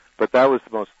 But that was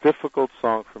the most difficult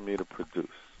song for me to produce.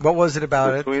 What was it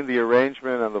about it? Between the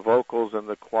arrangement and the vocals and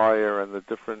the choir and the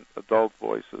different adult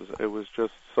voices, it was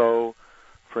just so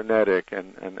frenetic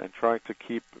and trying to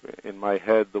keep in my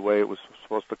head the way it was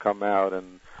supposed to come out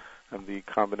and the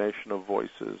combination of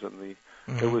voices and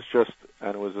it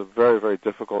was a very, very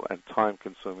difficult and time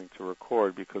consuming to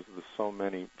record because of so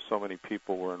many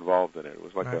people were involved in it. It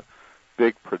was like a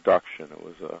big production. It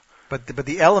was a But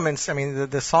the elements, I mean,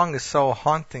 the song is so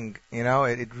haunting,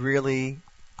 it really,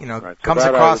 comes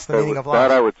across the meaning of life.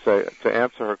 That I would say, to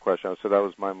answer her question, I would say that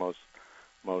was my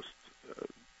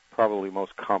probably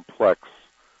most complex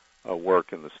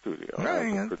work in the studio.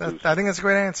 I think that's a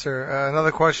great answer.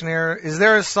 Another question here. Is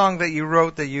there a song that you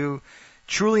wrote that you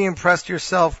truly impressed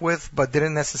yourself with but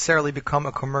didn't necessarily become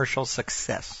a commercial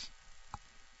success?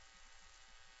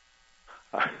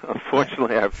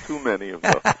 Unfortunately, I have too many of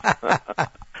those.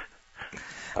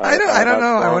 I don't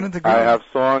know. I wanted to go. I have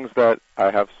songs that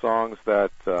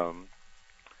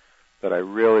that I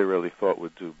really, really thought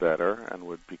would do better and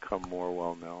would become more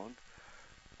well known.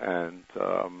 And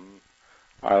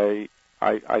I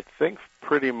think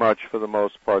pretty much for the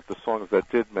most part the songs that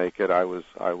did make it, I was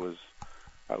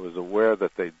aware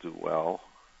that they'd do well,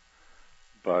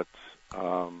 but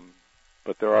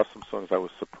there are some songs I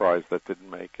was surprised that didn't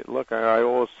make it. Look,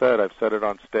 I've said it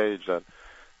on stage that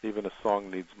even a song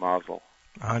needs mazel.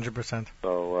 100%.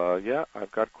 So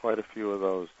I've got quite a few of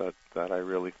those that I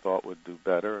really thought would do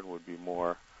better and would be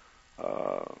more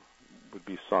would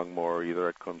be sung more either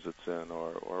at Kumsitzin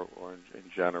or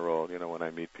in general. When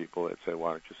I meet people, they'd say,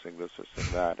 "Why don't you sing this or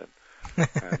sing that?"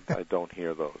 And I don't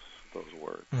hear those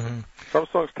words. Mm-hmm. Some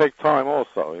songs take time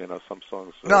also. Some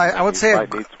songs I would say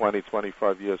might need 20,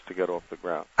 25 years to get off the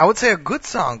ground. I would say a good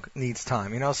song needs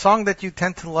time. A song that you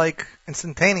tend to like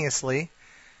instantaneously,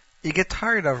 you get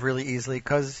tired of really easily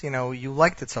because, you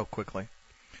liked it so quickly.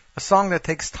 A song that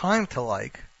takes time to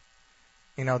like,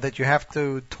 that you have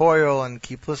to toil and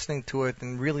keep listening to it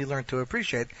and really learn to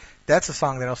appreciate, that's a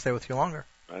song that'll stay with you longer.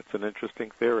 That's an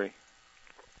interesting theory.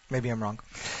 Maybe I'm wrong.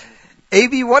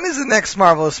 Abie, when is the next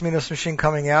Marvelous Minos Machine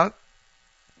coming out?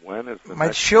 When is the My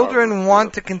next children Marvelous want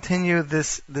Minos? To continue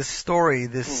this story,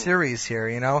 this series here,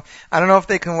 I don't know if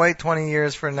they can wait 20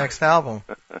 years for the next album.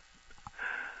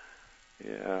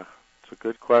 Yeah, it's a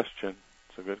good question.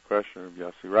 Rabbi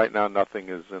Yossi. Right now, nothing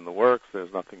is in the works.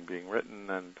 There's nothing being written,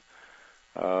 and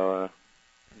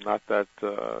not that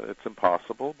it's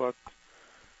impossible, but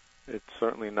it's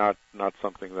certainly not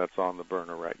something that's on the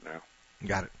burner right now.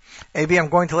 Got it. Abie, I'm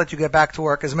going to let you get back to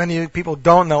work. As many people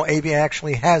don't know, Abie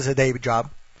actually has a day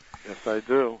job. Yes, I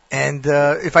do. And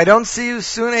if I don't see you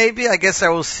soon, Abie, I guess I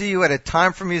will see you at a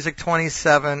Time for Music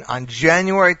 27 on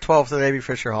January 12th at Abie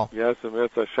Fisher Hall. Yes, and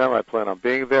Mitzvah Hashem, I plan on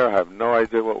being there. I have no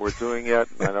idea what we're doing yet.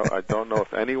 I don't know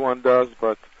if anyone does,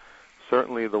 but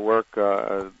certainly the work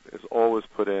is always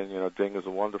put in. Ding is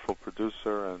a wonderful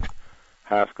producer, and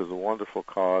Hask is a wonderful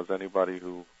cause. Anybody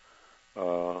who's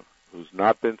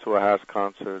not been to a Hask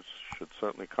concert should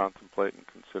certainly contemplate and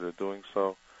consider doing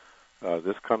so.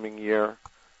 This coming year,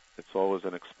 it's always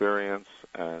an experience,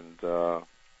 and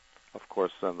of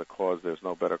course, then the cause. There's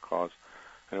no better cause.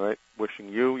 Anyway, wishing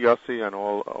you, Yossi, and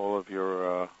all of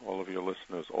your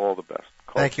listeners all the best.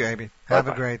 Thank you, Abie. Have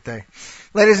a great day,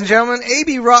 ladies and gentlemen.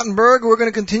 Abie Rotenberg. We're going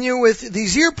to continue with the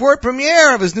Zierport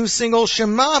premiere of his new single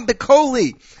Shema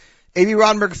Bekoli. Abie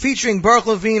Rotenberg featuring Baruch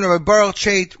Levine, Rabbi Baruch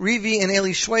Chait, Rivi and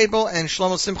Eli Schwebel, and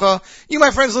Shlomo Simcha. You,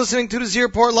 my friends, listening to the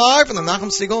Zierport live on the Nachum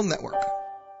Segal Network.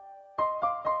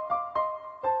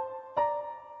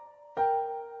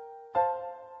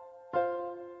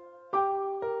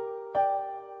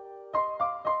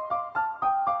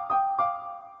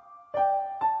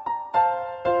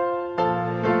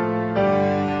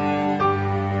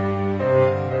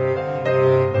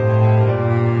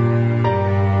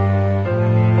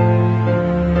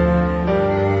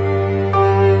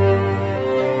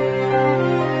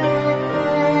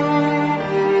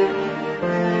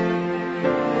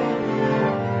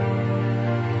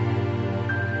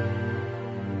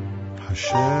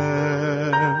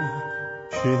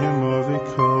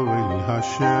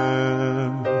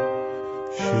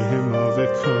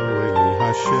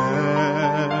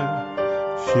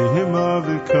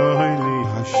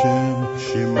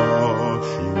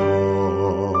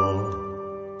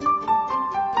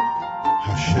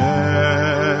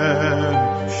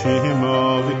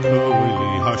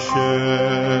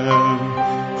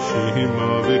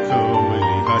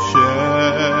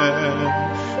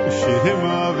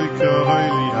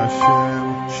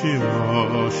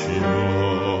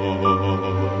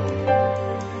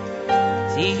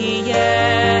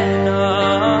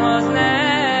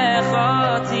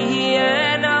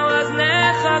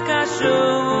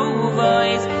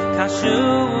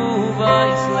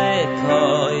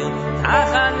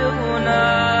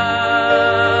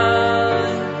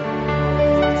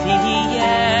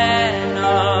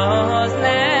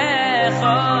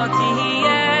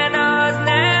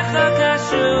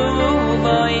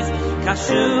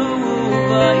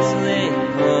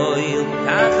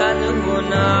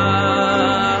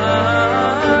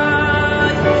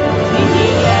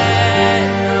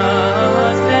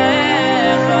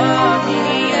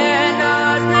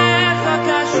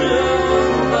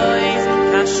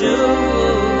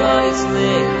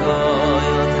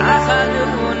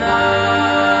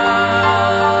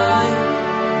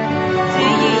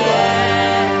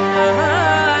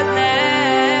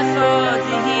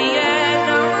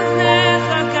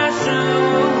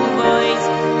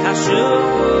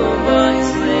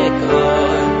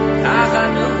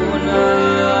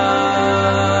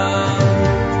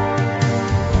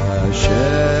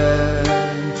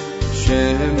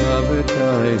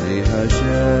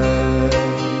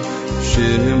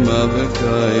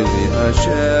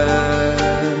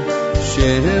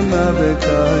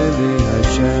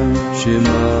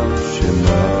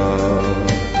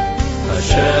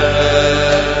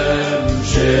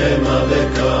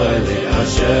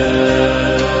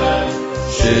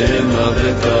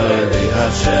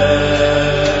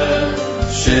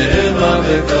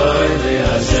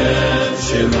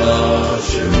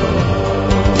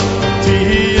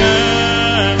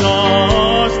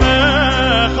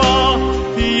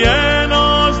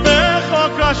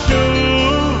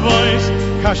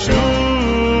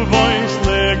 kashuvois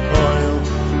lekoil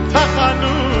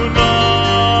tachanunai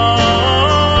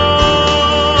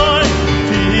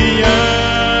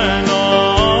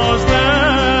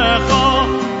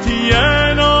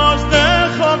tienos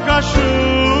decha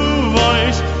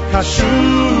kashuvois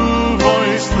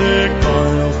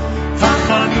lekoil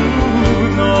tachanunai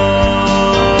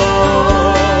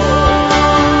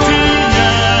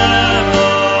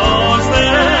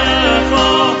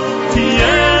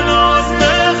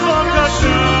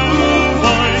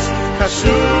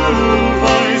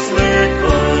kashuvois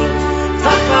lekoil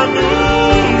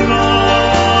tachanunai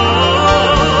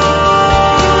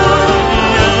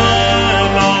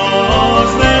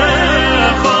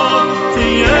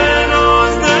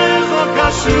tienos decha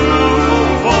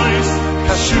kashuvois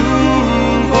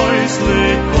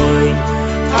lekoil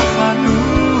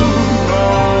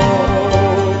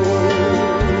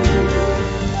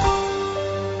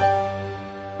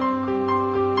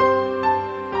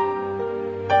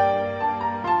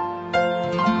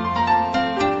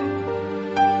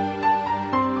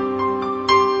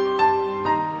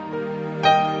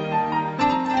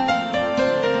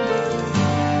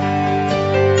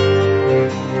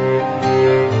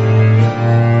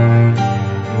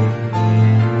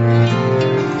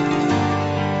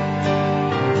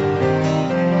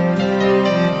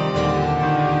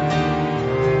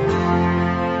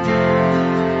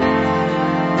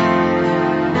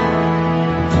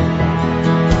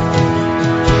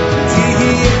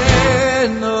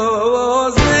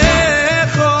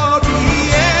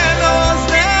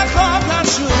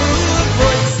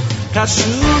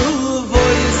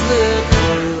kashuvois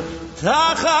lekoil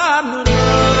tachanunai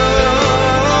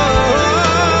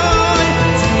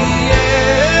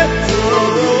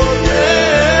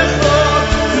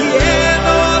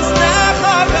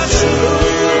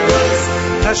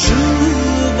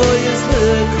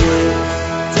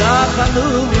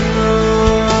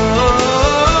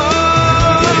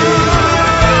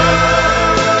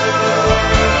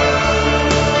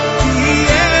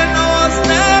tienos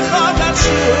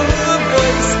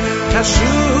decha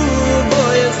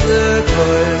kashuvois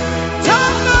lekoil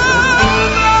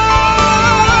tachanunai kashuvois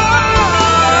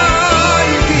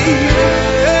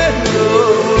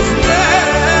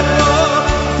lekoil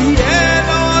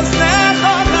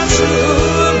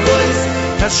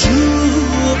kashuvois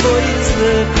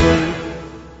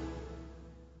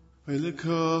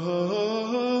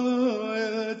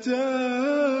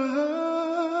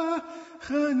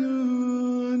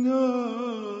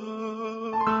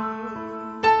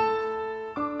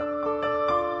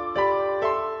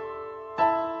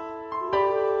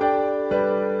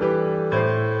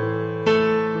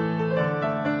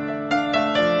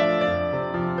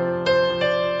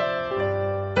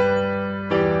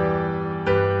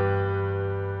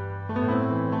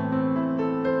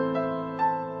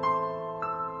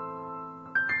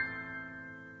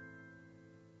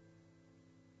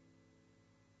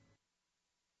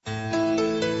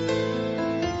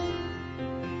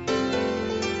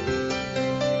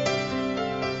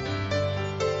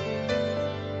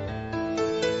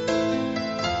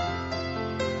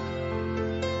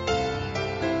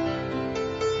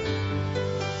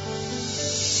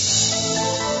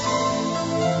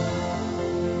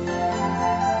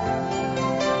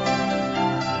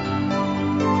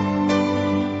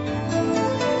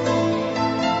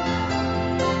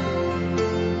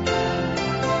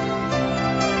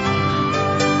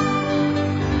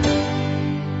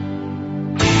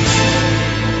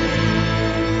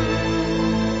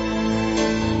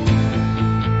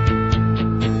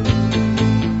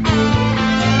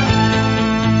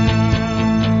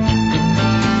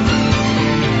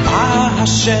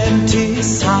Hashem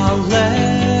tishalel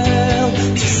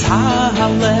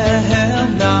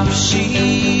nafshi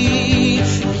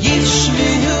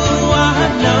yishmiu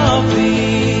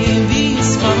anavim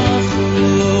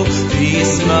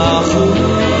vismachu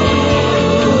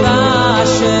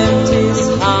Hashem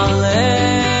tishalel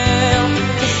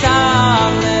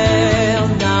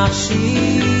nafshi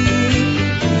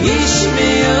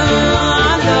yishmiu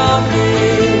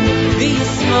anavim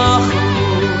vismachu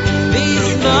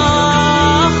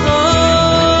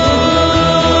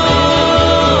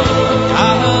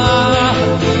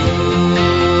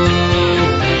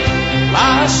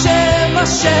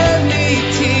Hashem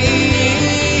iti,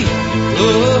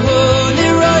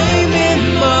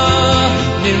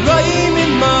 niroi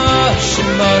mima,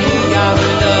 shema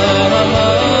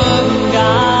yachdav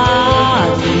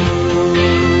gadu.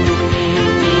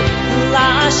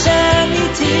 Hashem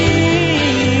iti,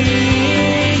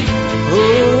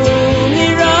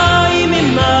 niroi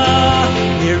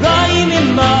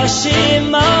mima,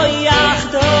 shema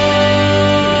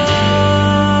yachdav.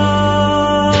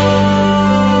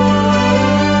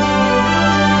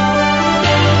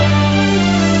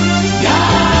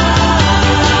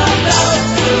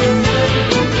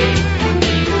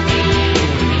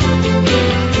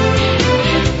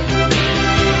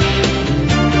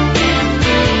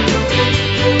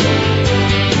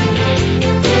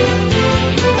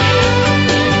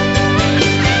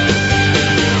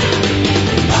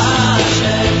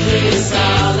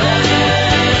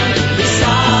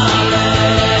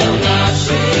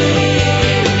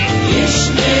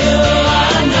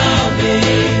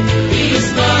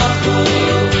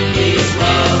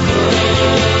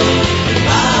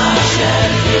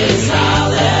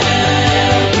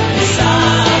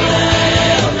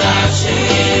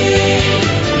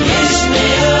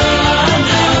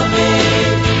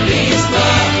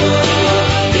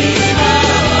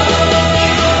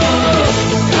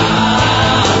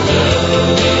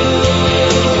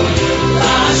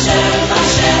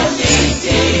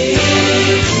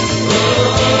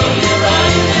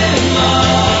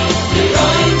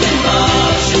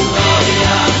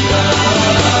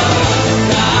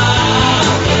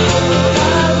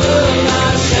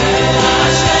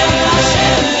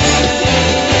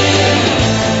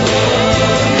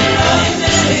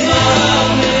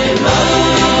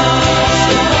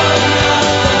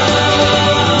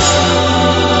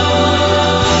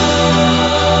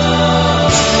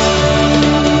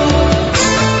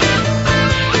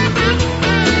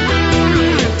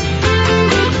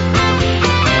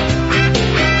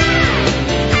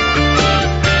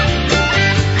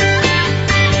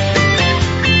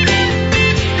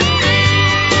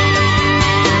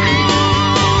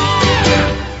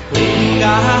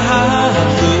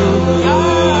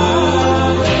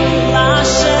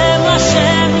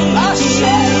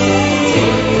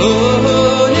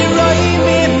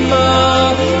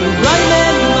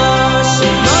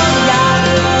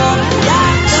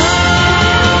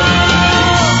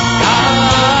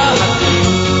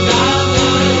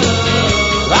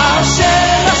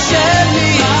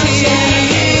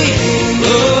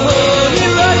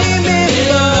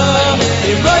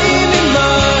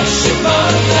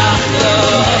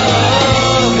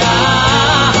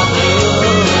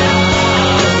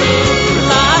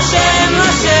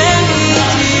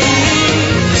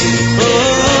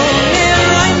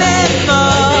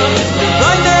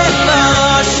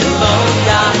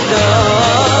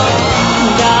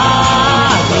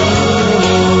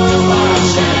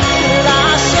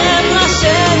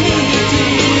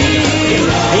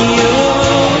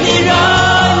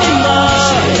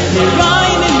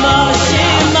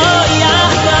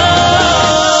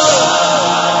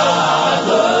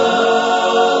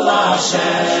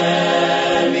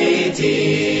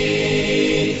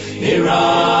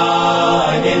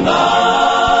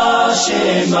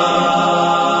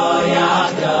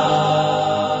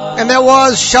 And that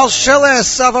was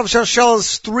Shalsheles, off of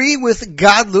Shalsheles 3 with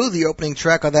Gadlu, the opening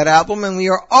track of that album, and we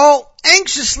are all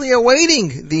anxiously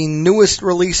awaiting the newest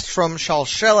release from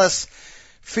Shalsheles,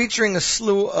 featuring a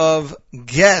slew of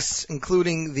guests,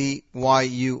 including the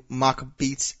YU Mock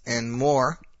Beats and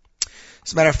more.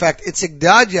 As a matter of fact, Itzik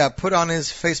Dadya put on his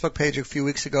Facebook page a few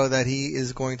weeks ago that he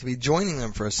is going to be joining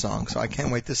them for a song, so I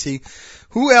can't wait to see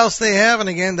who else they have. And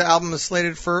again, the album is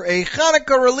slated for a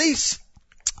Hanukkah release.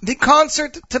 The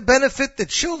concert to benefit the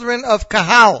children of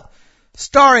Kahal,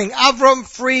 starring Avram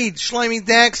Fried, Shlomi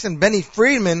Dax, and Benny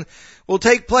Friedman, will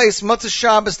take place Motzei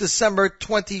Shabbos, December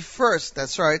 21st.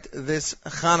 That's right, this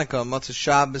Hanukkah, Motzei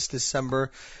Shabbos, December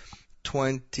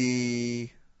 21st.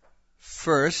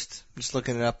 I'm just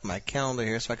looking it up on my calendar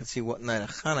here so I can see what night of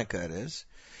Hanukkah it is.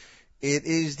 It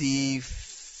is the...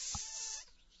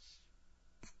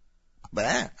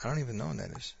 I don't even know when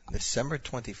that is. December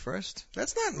 21st?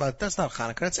 That's not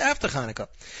Hanukkah. That's after Hanukkah.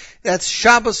 That's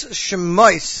Shabbos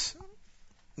Shemois.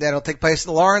 That'll take place at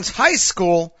the Lawrence High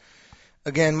School.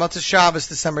 Again, Motzei Shabbos,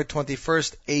 December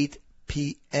 21st, 8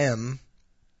 p.m.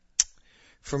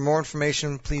 For more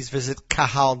information, please visit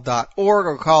kahal.org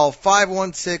or call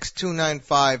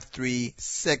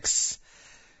 516-295-3666.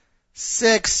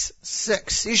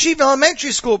 Yeshiva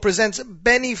Elementary School presents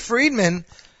Benny Friedman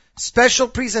special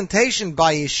presentation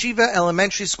by Yeshiva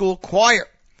Elementary School Choir.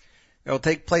 It will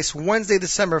take place Wednesday,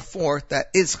 December 4th. That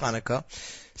is Hanukkah.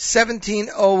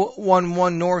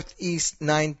 17011 Northeast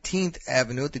 19th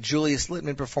Avenue at the Julius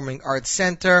Littman Performing Arts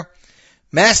Center.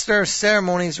 Master of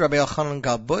Ceremonies Rabbi Elchanan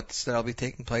Galbutz. That will be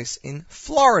taking place in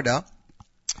Florida.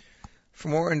 For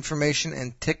more information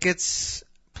and tickets,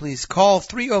 please call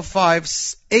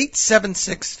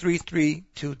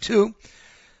 305-876-3322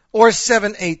 or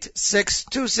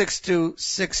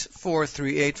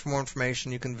 786-262-6438. For more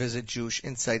information, you can visit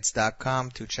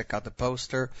JewishInsights.com to check out the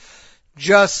poster.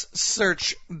 Just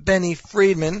search Benny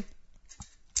Friedman.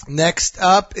 Next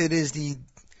up, it is the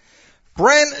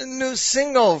brand new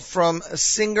single from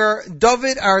singer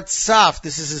David Artsaf.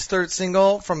 This is his third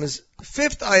single from his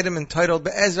fifth item entitled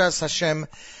Be'ezras Hashem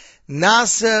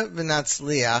Nase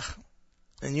V'Natzliach.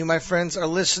 And you, my friends, are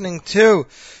listening to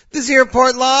this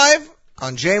Report Live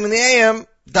on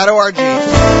JMintheAM.org.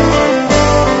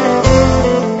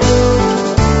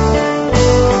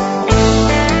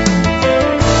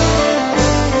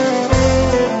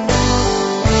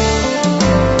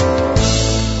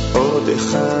 עוד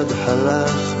אחד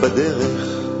הלך בדרך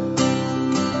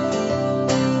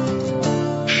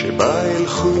שבה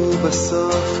ילכו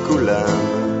בסוף כולם,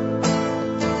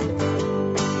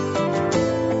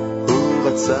 הוא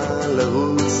רצה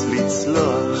לרוץ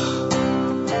לצלוח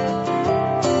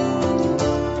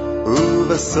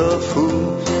ובסוף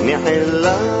הוא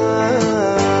נעלם.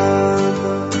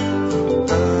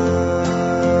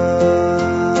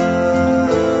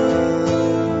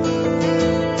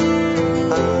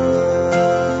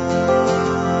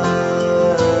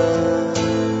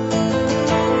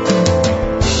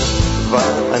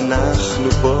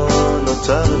 ואנחנו פה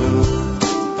נותרנו,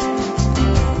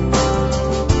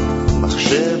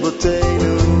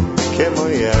 מחשבותינו כמו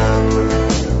ים,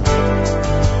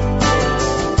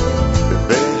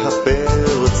 והפה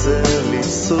רוצה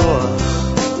לסרוח,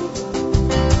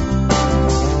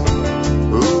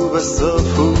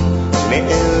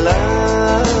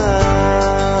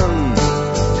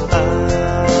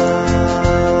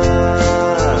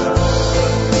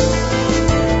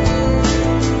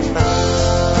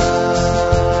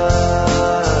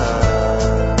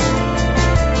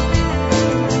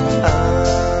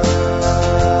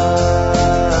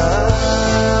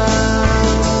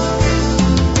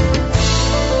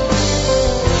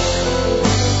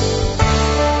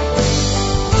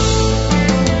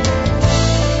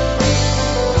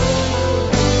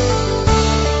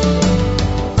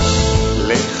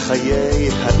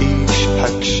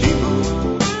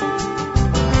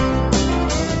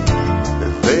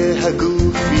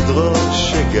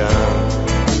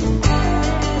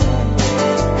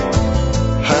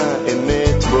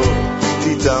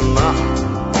 צמח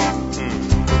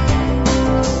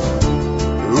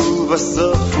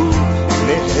ובסוף הוא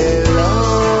נעלם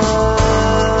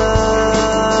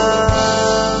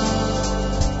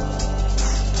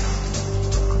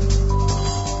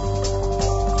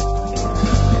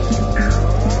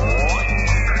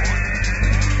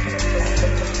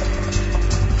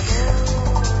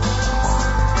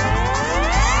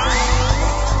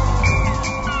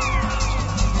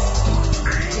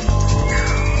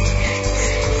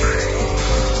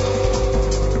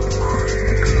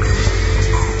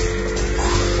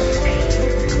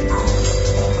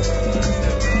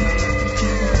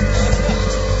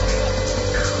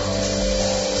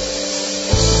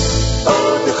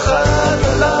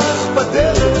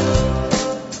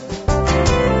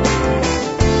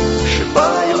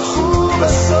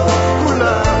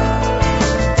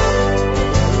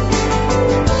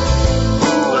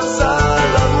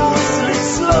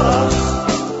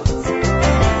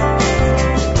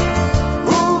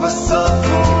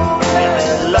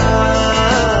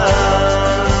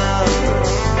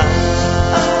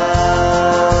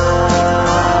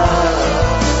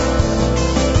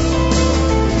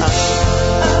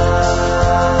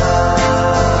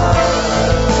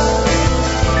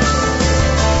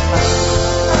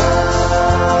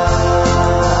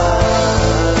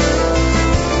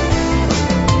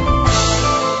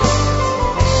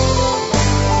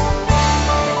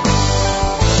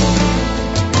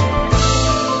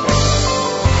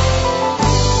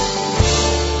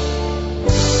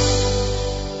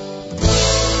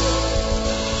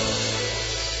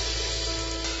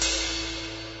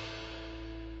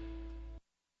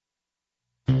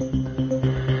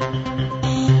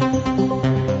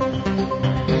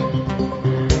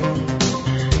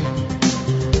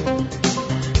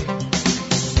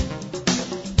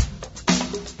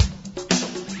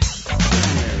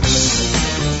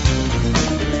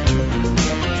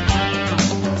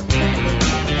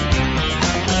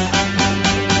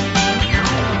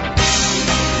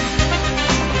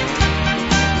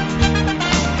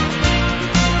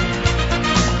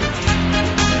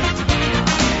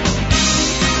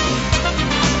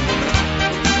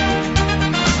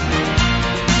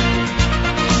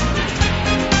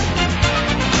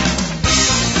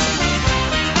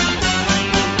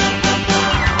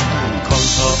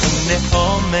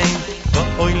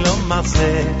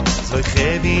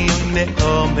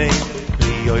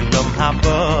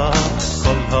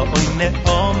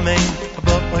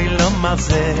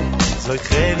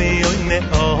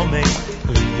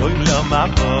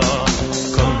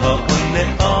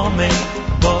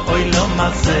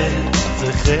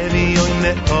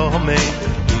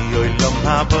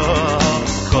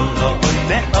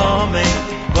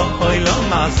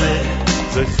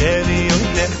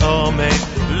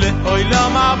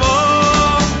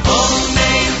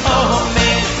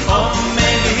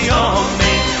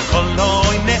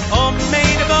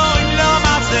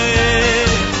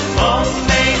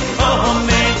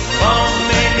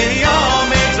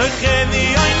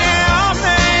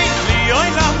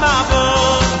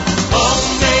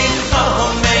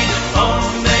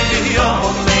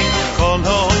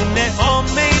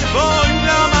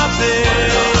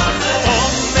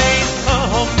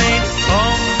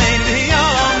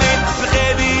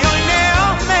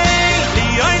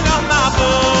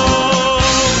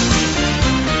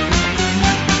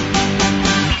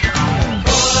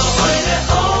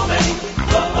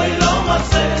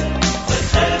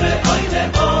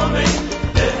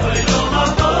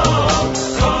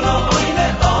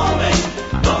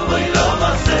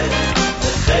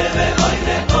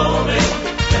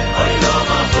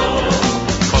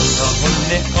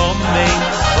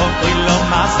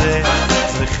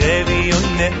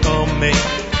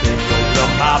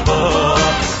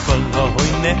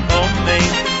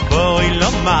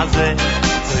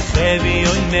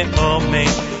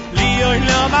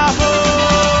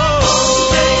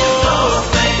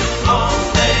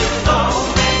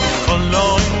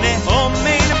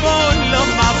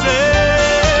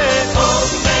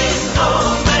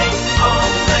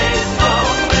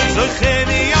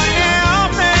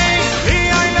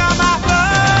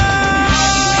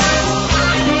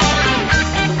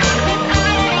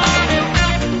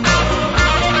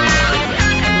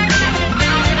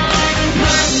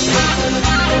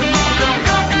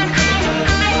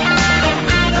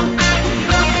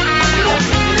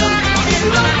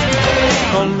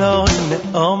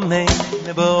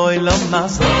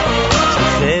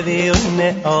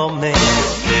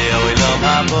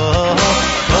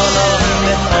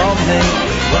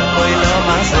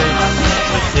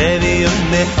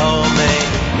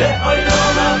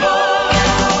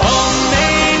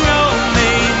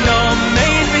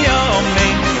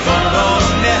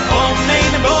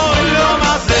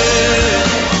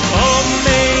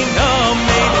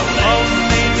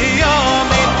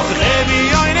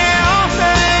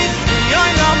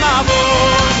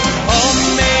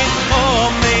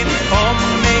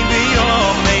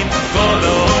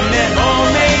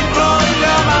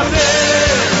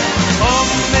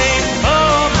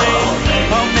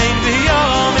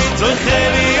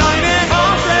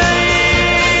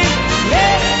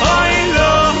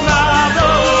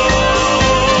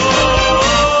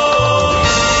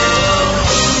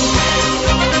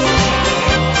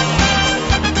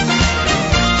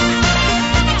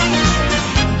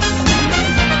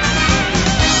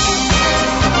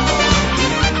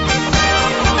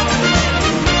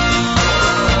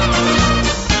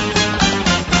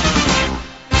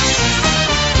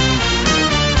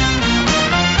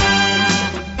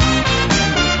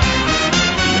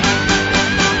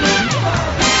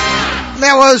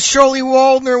That was Shirley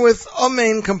Waldner with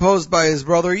Amen, composed by his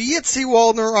brother Yitzi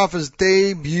Waldner off his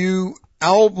debut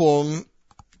album,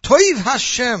 Toiv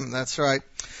Hashem. That's right.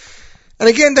 And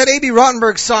again, that Abie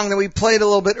Rotenberg song that we played a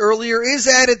little bit earlier is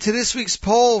added to this week's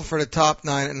poll for the top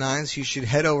 9 at 9, so you should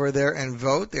head over there and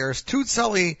vote. There's 2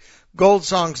 Tzali gold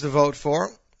songs to vote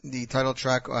for. The title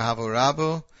track, Ohavu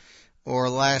Rabu, or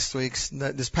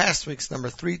this past week's number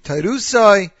 3,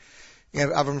 Tairusai. You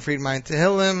have Avram Friedman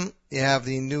Tehillim. You have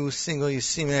the new single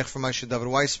Yisimech from Moshe David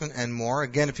Weissman, and more.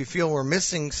 Again, if you feel we're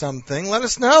missing something, let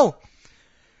us know.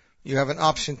 You have an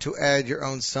option to add your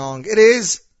own song. It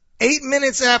is 8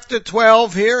 minutes after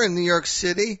 12 here in New York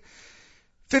City.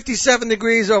 57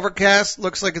 degrees overcast.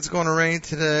 Looks like it's going to rain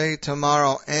today,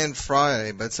 tomorrow, and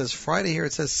Friday. But it says Friday here,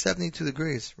 it says 72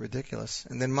 degrees. Ridiculous.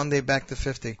 And then Monday back to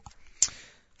 50.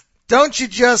 Don't you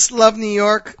just love New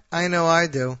York? I know I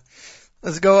do.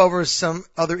 Let's go over some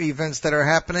other events that are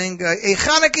happening. A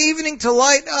Hanukkah evening to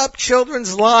light up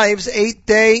children's lives.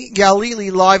 8-day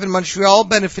Galilee live in Montreal,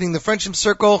 benefiting the Friendship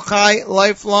Circle, Chai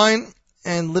Lifeline,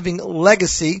 and Living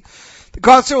Legacy. The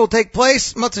concert will take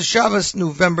place Motzei Shabbos,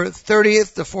 November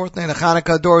 30th, the 4th night of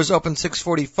Hanukkah. Doors open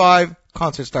 6:45.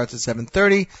 Concert starts at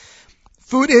 7:30.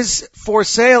 Food is for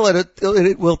sale.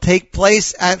 It will take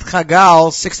place at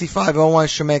Chagall, 6501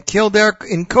 Shemek Kildare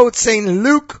in Côte Saint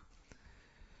Luc.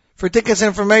 For tickets and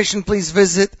information, please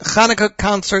visit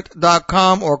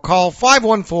ChanukkahConcert.com or call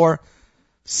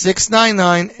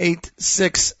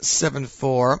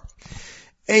 514-699-8674.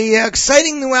 A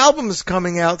exciting new album is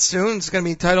coming out soon. It's going to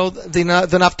be titled the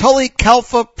Naftali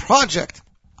Kalfa Project.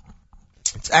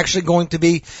 It's actually going to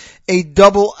be a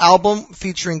double album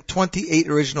featuring 28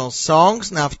 original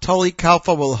songs. Naftali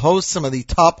Kalfa will host some of the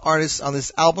top artists on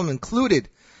this album, included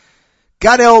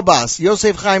Gad Elbas,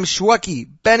 Yosef Chaim Shweki,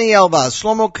 Benny Elbas,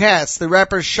 Shlomo Katz, the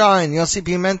rapper Shine, Yossi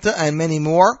Pimenta, and many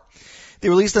more. They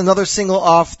released another single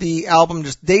off the album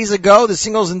just days ago. The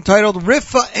single is entitled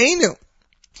Rifa'enu.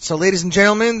 So, ladies and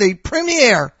gentlemen, the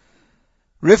premiere,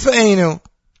 Rifa'enu,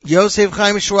 Yosef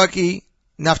Chaim Shweki,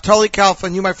 Naftali Kalfa,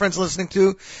 and you, my friends, listening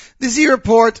to the Z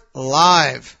Report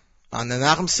live on the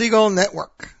Nachum Segal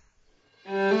Network.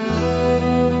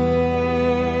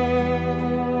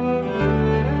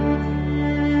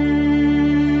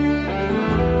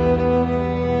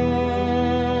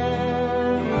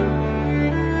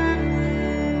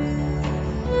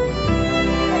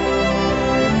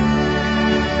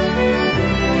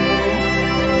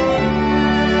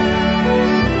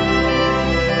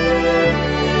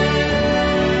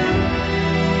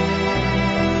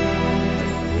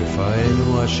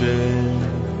 Hashem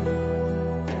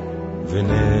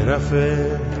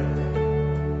v'nerafeh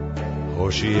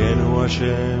Hoshienu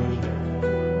Hashem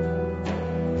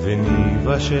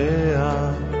v'nivashea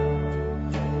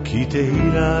Ki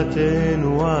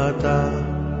tehilatenu ata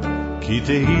Ki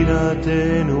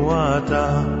tehilatenu ata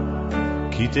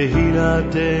Ki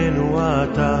tehilatenu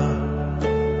ata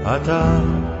Ata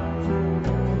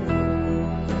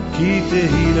Ki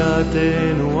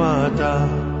tehilatenu ata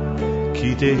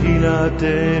Ki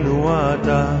tehilatenu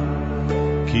ata,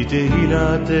 ki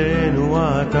tehilatenu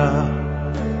ata,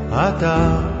 ata.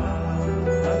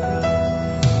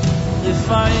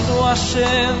 Rifa'enu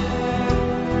Hashem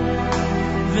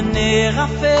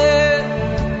v'nerafeh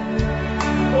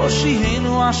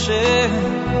Hoshienu Hashem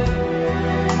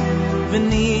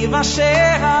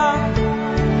v'nivashea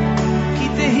Ki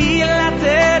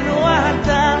tehilatenu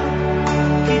ata,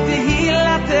 ki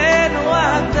tehilatenu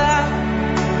ata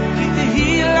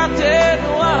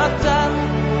Tehilatenu ata,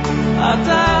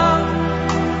 ata.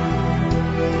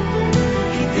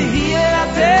 Ki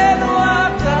tehilatenu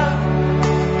ata,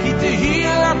 ki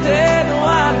tehilatenu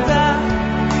ata,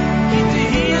 ki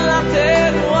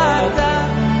tehilatenu ata,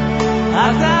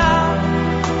 ata.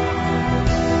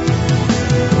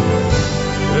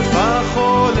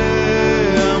 V'fachole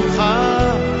amcha,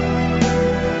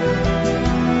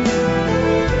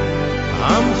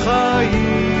 amcha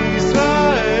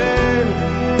Yisrael.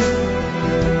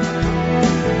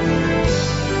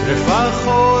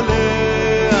 V'fachole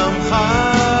amcha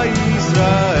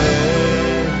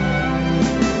Yisrael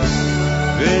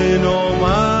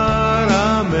v'nomar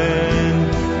amen.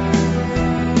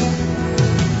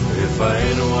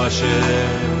 Rifa'enu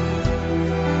Hashem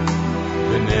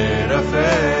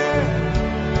v'nerafeh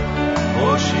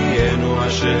Hoshienu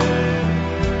Hashem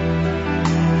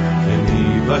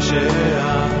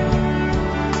v'nivashea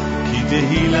Ki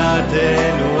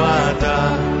tehilatenu ata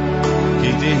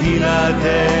Ki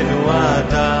tehilatenu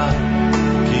ata,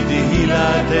 ki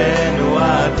tehilatenu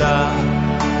ata,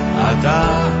 ata.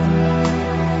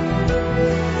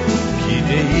 Ki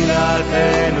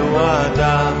tehilatenu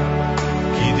ata,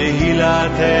 ki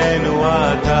תהילתנו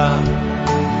אתה,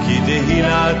 כי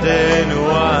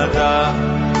תהילתנו אתה,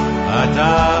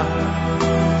 אתה.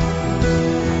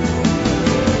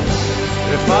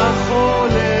 רפא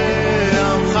חולה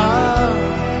עמך,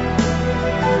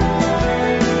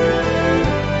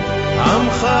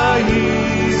 עמך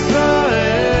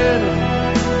ישראל,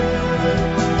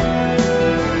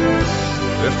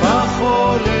 רפא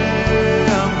חולה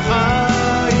עמך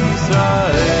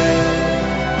ישראל,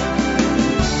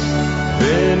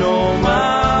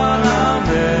 ונאמר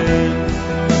אמן.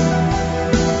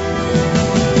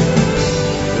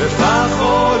 רפא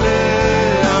חולה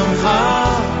עמך,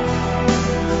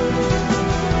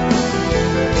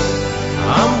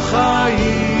 עמך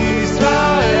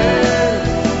ישראל,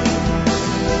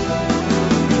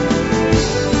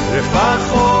 רפא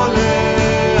חולה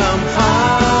עמך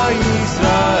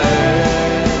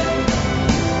ישראל,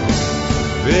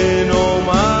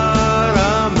 ונאמר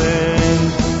אמן.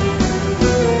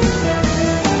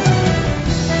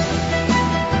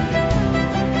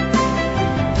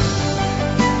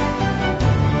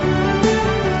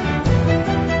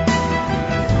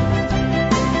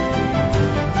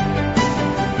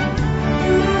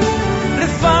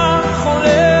 רפא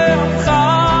חולה עמך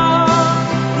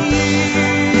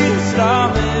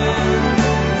ישראל,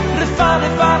 רפא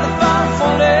רפא רפא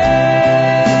חולה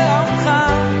עמך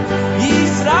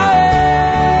ישראל,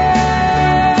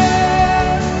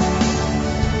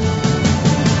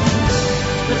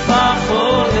 רפא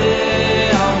חולה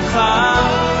עמך,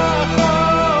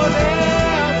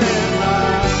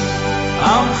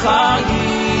 עמך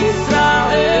ישראל,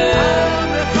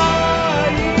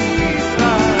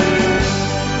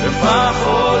 רפא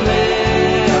חולה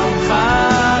עמך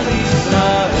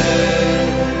ישראל,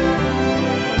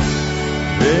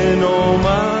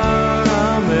 ונאמר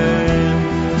אמן.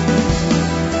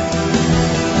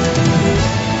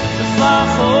 רפא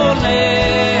חולה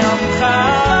עמך,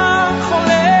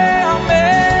 חולה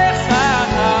עמך,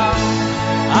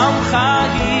 עמך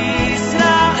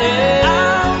ישראל,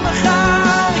 עמך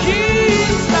ישראל,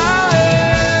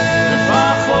 רפא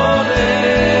חולה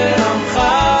עמך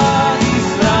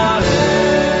ישראל,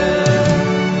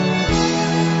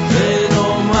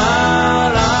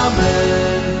 ונאמר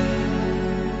אמן.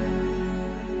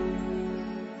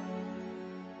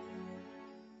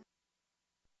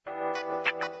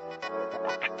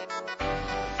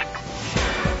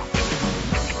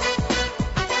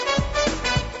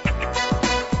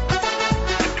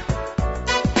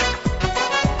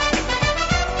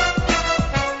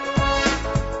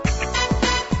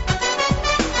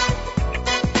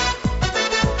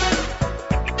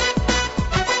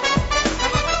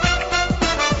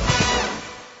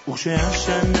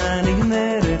 וכשהשנה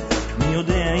נגמרת, מי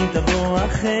יודע אם תבוא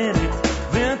אחרת,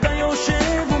 ואתה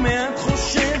יושב ומעט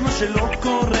חושב מה שלא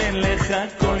קורה לך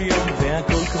כל יום,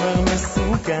 והכל כבר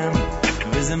מסוכם,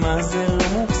 וזה מה זה לא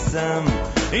מוקסם.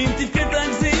 אם תבכה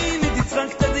תגזים, אם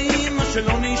תצחק תדעים, מה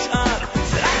שלא נשאר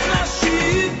זה רק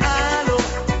לשיר הלו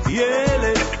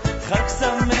ילד, חג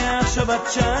שמח,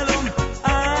 שבת שלום,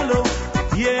 הלו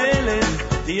ילד,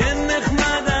 תהיה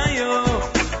נחמד היום,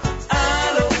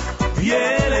 הלו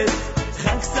ילד,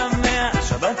 חג שמח,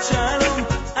 שבת שלום,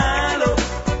 הלו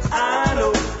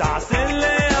הלו, תעשה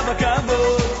לה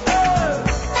בכבוד.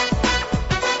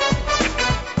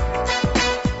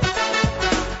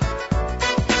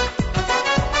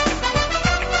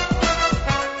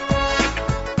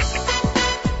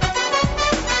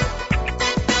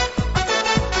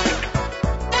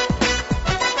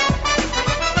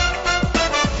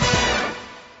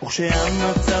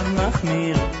 וכשהמצב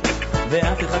מחמיר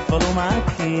ואף אחד כבר לא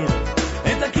מכיר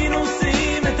את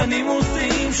הכינוסים, את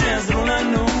הנימוסים שעזרו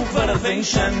לנו כבר אלפי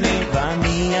שנים,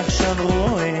 ואני עכשיו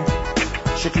רואה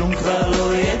שכלום כבר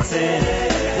לא יצא,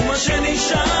 ומה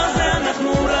שנשאר זה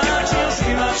אנחנו רק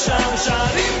שיושבים עכשיו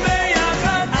ושרים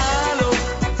ביחד, הלו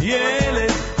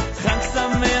ילד, חג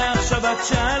שמח, שבת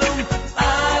שלום,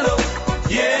 הלו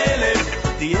ילד,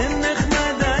 תהיה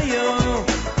נחמד היום,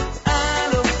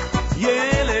 הלו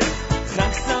ילד,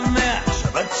 חג שמח,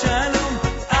 שבת שלום,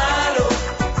 הלו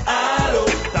הלו,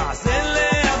 תעשה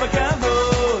לה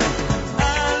בכבוד,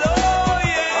 הלו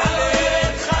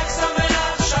ילד, חג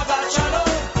שמח, שבת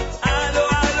שלום, הלו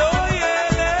הלו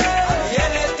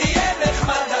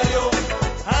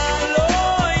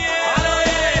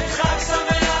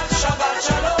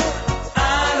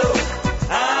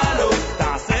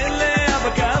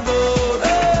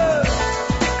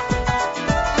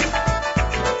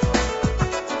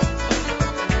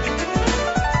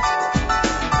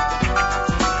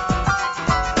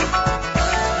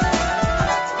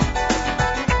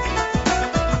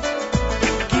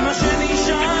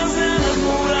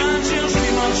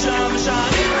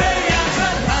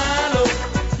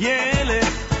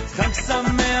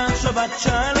ושבת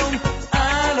שלום.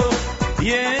 הלו,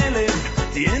 ילד,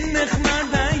 תהיה נחמד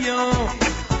היום.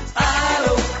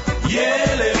 הלו,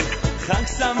 ילד, חג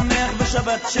שמח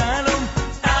ושבת שלום.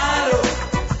 הלו,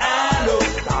 הלו,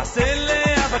 תעשה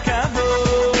לאבא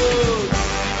כבוד.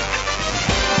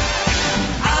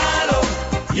 הלו,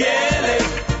 ילד,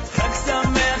 חג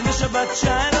שמח ושבת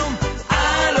שלום.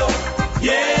 הלו,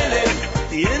 ילד,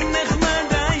 תהיה נחמד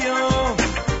היום.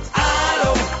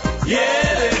 הלו,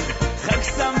 ילד, חג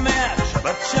שמח,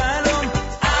 שבת שלום.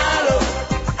 הלו,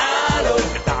 הלו,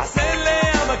 תעשה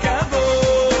לאבא כבוד.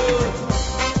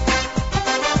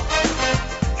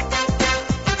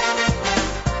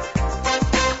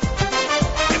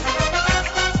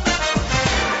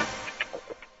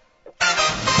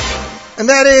 And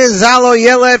that is Alo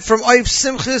Yelet from Oif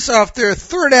Simchis off their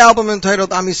third album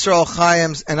entitled Am Yisrael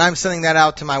Chaim. And I'm sending that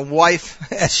out to my wife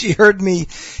as she heard me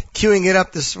queuing it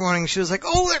up this morning. She was like,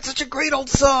 oh, that's such a great old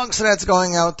song. So that's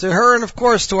going out to her and, of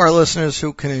course, to our listeners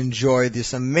who can enjoy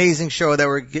this amazing show that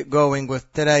we're going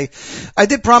with today. I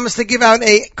did promise to give out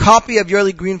a copy of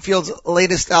Yerli Greenfield's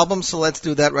latest album, so let's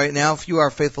do that right now. If you,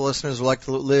 our faithful listeners, would like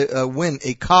to win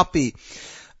a copy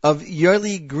of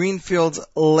Yerli Greenfield's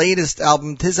latest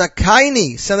album,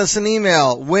 Tizakaini. Send us an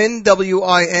email,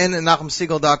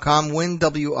 win@nachumsegal.com,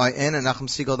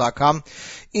 win@nachumsegal.com.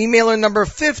 Emailer number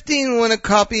 15, win a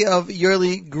copy of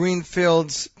Yerli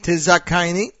Greenfield's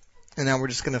Tizakaini. And now we're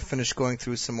just going to finish going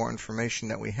through some more information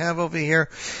that we have over here.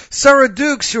 Sarah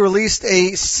Dukes, who released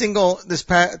a single this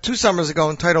 2 summers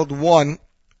ago entitled One,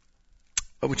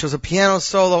 which was a piano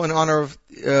solo in honor of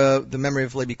the memory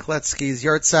of Levi Kletsky's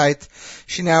Yahrzeit.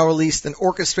 She now released an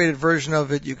orchestrated version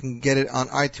of it. You can get it on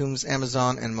iTunes,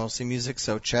 Amazon, and Mostly Music,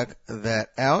 so check that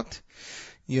out.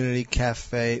 Unity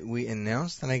Cafe we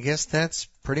announced, and I guess that's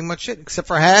pretty much it, except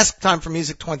for Hask, Time for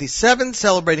Music 27,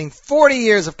 celebrating 40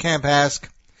 years of Camp Hask.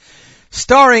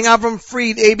 Starring Avram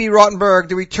Fried, Abie, Rotenberg,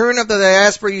 the return of the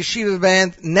Diaspora Yeshiva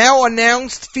Band, now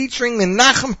announced, featuring the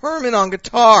Nachum Herman on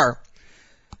guitar.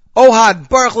 Ohad,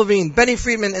 Baruch Levine, Benny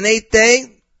Friedman, and 8th Day,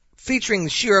 featuring the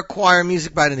Shira Choir,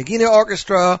 music by the Nagina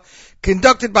Orchestra,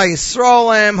 conducted by Yisrael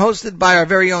Lam, hosted by our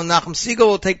very own Nachum Segal,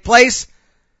 will take place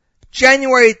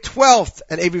January 12th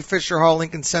at Avery Fisher Hall,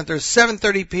 Lincoln Center,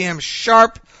 7:30 p.m.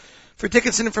 sharp. For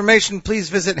tickets and information, please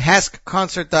visit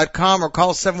haskconcert.com or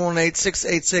call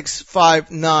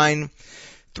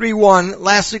 718-686-5931.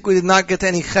 Last week we did not get to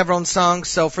any Chevron songs,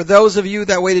 so for those of you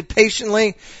that waited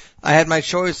patiently, I had my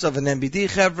choice of an MBD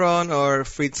Chevron or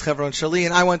Fritz Chevron Shali,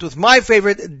 and I went with my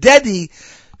favorite, Dedi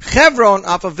Chevron,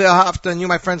 off of Ve'ahavta, and you,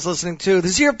 my friends, listening to the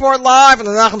Z Report live on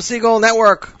the Nachum Segal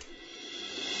Network.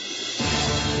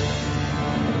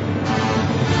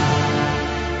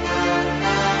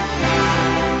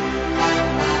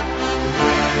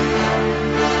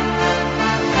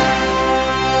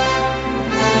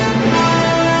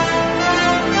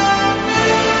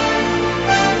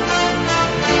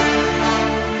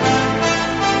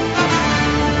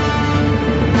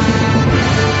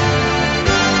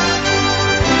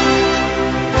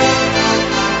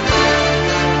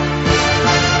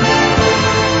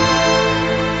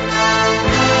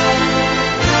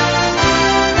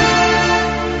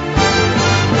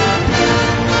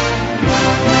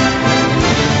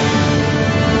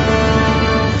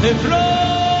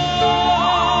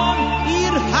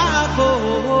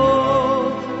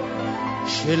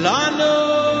 שלנו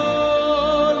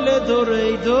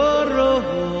לדורי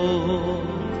דורות,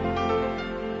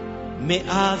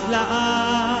 מאז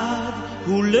לעד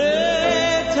ולתמיד,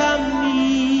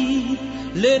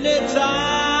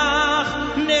 לנצח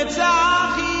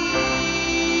נצחים.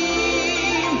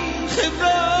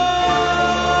 חברון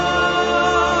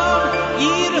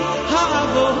עיר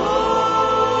האבות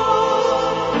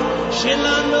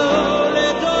שלנו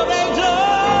לדורי דורות,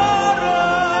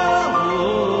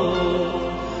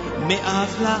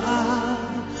 מאז לעד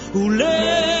ולתמיד,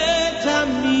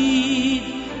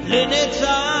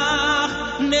 לנצח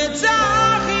נצחים.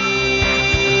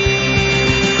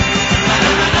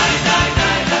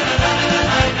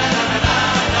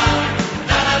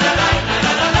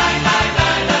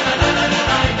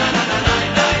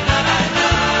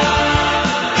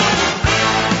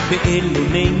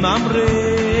 באלוני ממרא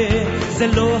זה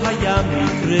לא היה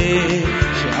מקרה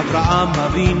שאברהם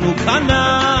אבינו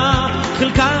קנה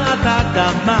חלקת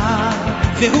אדמה,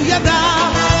 והוא ידע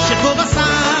שטוב עשה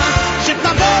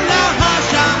שתבוא לה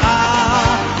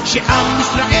השעה שעם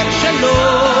ישראל שלו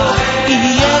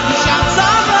יהיה בשעת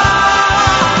צרה.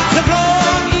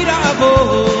 חברון עיר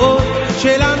האבות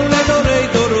שלנו לדורי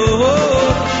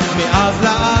דורות, מאז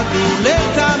לעד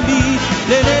ולתמיד,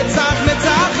 לנצח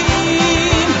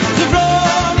נצחים.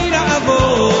 חברון עיר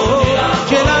האבות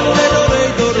שלנו לדורי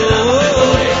דורות,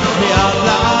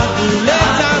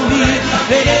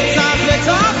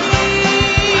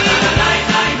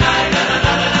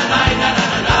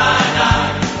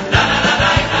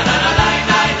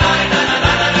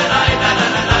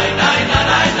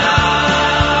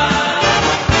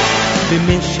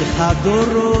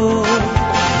 הדורות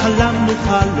חלמנו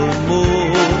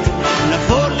חלומות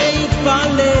לבוא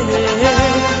להתפלל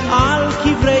על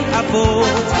קברי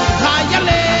אבות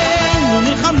חיילינו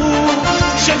נלחמו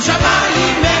שם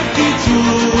שמיים הם קידשו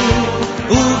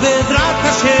ובעזרת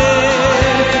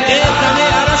השם את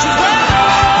הנערה שחרר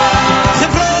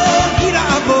חברון עיר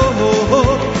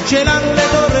האבות שלנו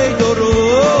לדורי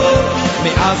דורות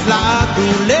מאז לעד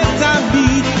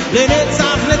ולתמיד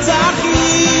לנצח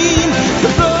נצחים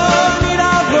חברון עיר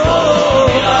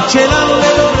האבות שלנו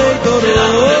לדורי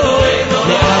דורות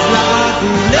מאז לעד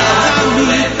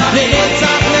ולתמיד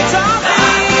לנצח נצחים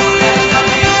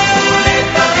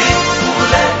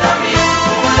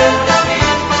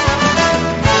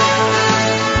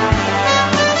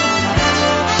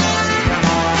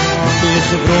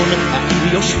בחברון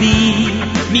העיר יושבים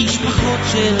משפחות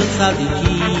של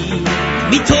צדיקים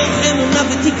מתוך אמונה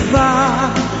ותקווה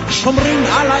שומרים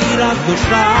על העיר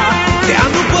הקדושה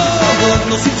ואנו פה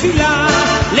נוסיף תפילה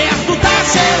לאחדותה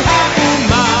של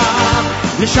האומה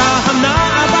לשנה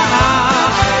הבאה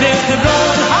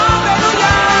בחברון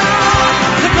הבנויה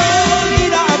חברון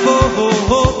עיר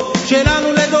האבות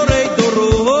שלנו לדורי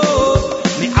דורות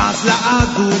מאז לעד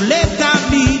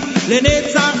ולתמיד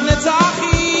לנצח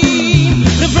נצחים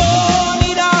חברון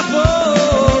עיר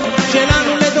האבות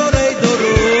שלנו לדורי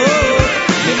דורות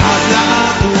מאז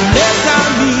לעד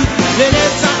ולתמיד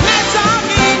לנצח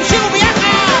נצחים שירו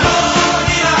ביחד חברון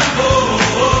עיר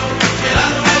האבות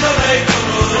שלנו לדורי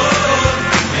דורות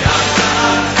מאז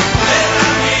לעד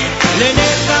ולתמיד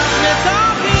לנצח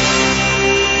נצחים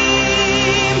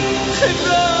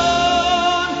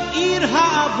חברון עיר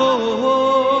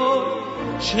האבות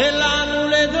שלנו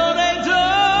לדורי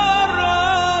דורות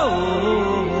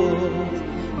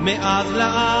מאז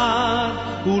לעד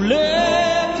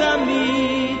ולתמיד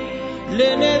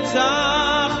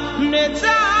לנצח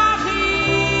נצחים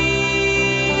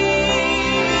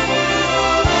חברון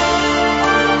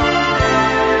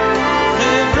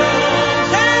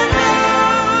חברון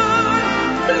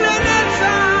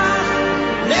לנצח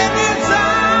לנצח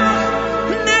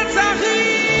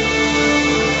נצחים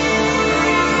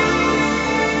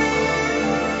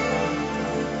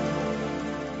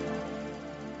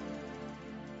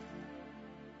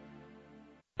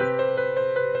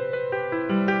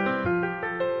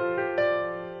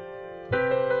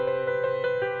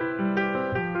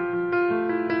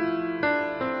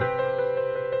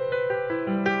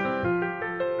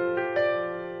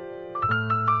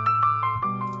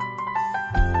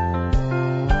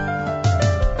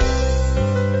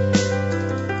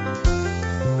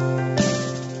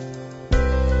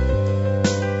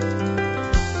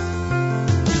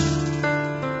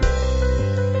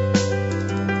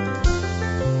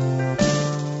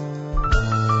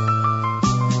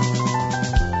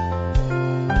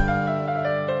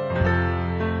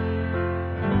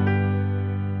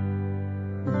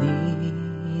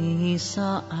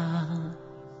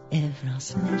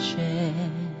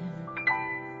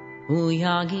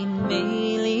Uyagin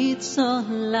meilit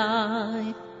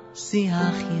solai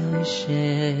siach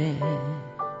yoshe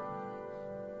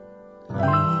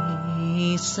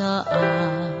Lisa'a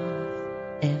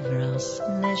evras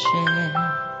neshe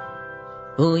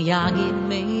Uyagin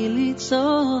meilit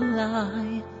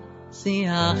solai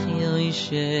siach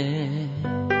yoshe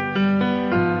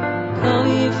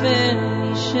Koifer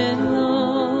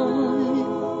misheloi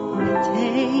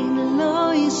Tein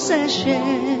loi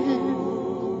sesher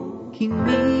Kin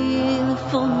mil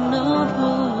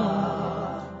fonovo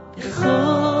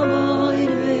Bechoy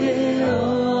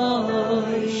ve'oy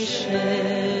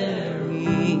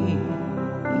sheri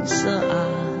Isa'a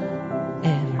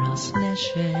evras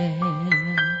nesher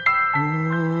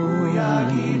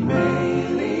Uyagin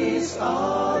meilis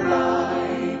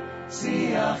olai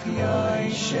Siach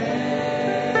yoisher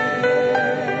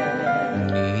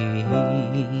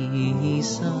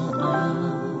Isa'a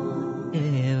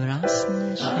evras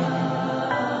nesher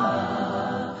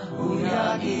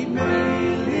Uyagin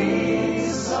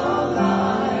meilis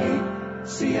olai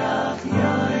Siach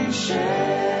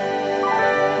yoisher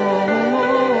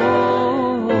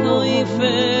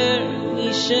Noifer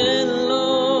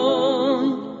misheloi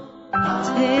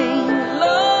Tein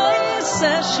loi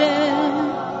sesher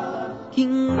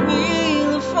King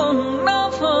will from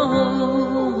novo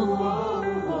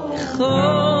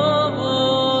Choy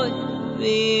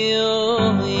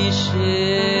v'yoisher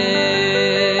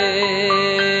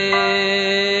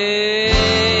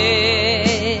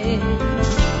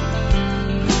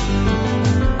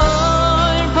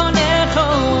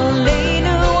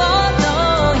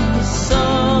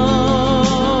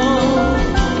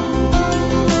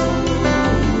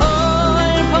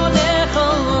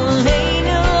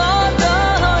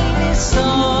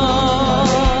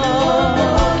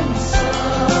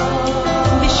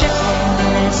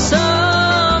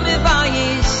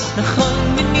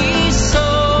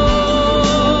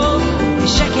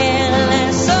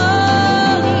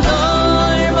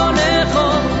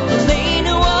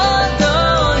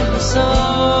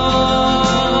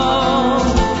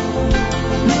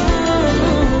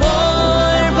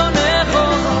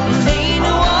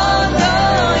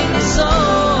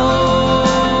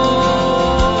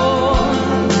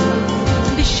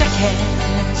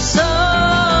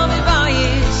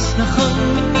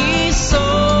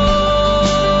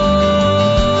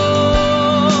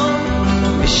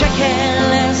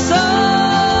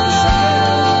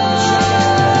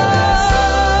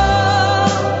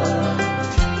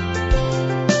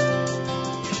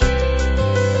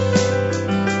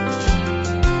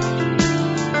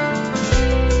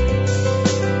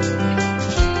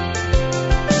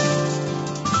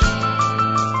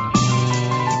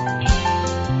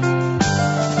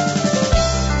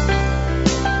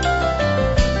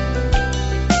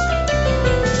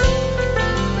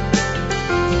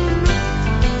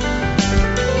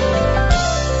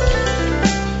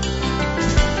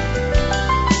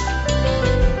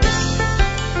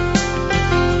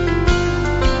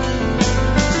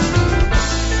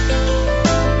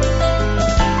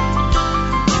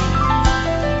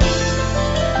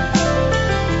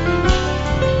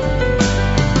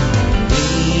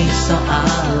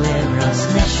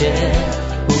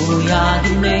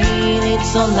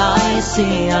solai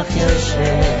siach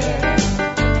yoshe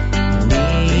ni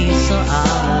so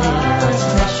alas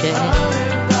neshe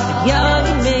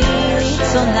yagi meili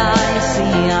solai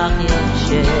siach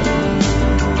yoshe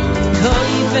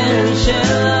koi ven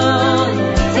shelon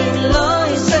in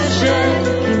loi seshe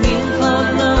min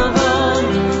chavon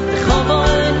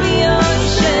chavon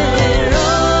miyoshe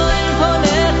roi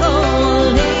ponecho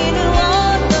linu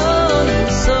adon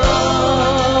so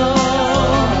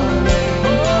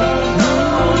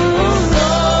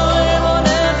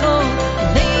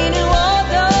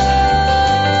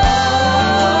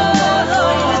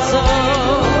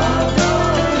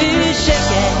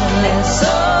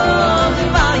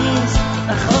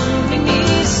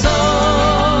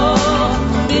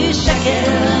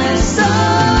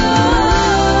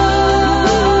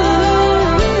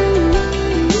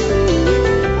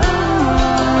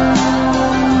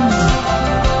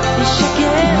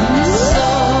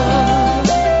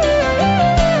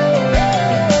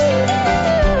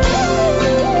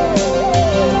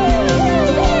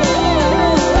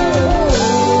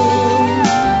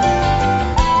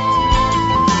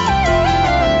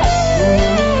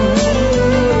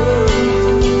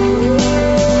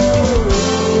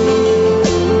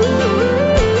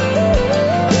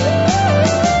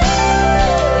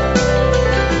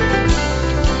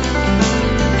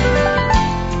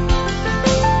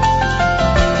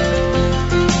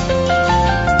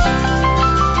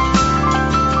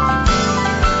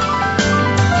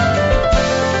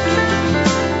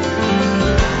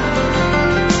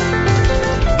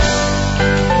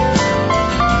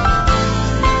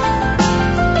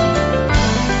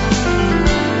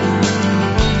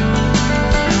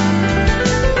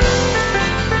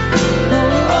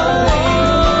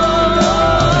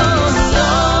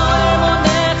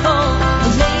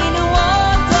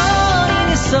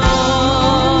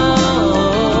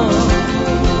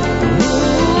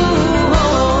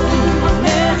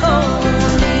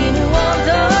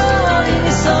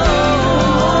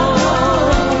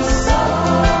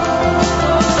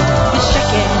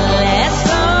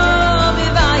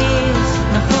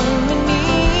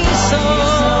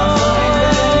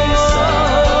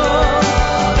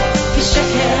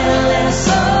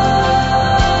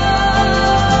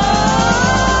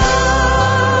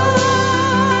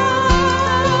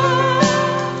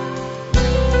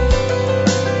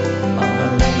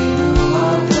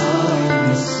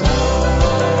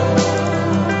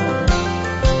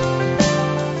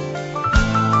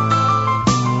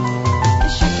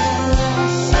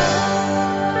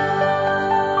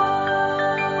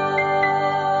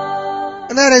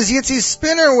Yitzi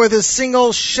Spinner with his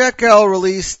single Shekel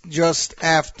released just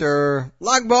after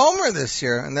Lag BaOmer this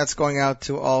year, and that's going out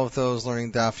to all of those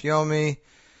learning Daf Yomi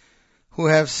who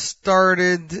have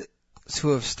started doing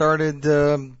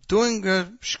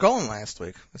Shkolm last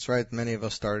week. That's right, many of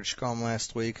us started Shkolm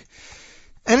last week.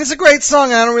 And it's a great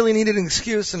song. I don't really need an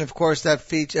excuse. And of course,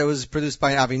 it was produced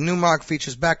by Avi Newmark,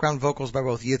 features background vocals by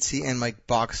both Yitzi and Mike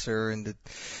Boxer, and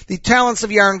the talents of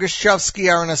Yaron Gashevsky,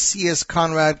 Aaron Asias,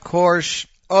 Conrad Korsh,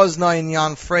 Oznoi, and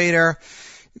Jan Frater.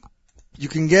 You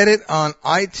can get it on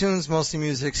iTunes, Mostly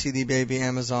Music, CD Baby,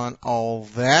 Amazon, all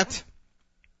that.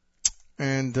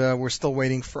 And we're still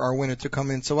waiting for our winner to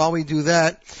come in. So while we do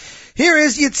that, here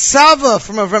is Yitzhava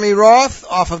from Avrami Roth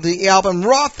off of the album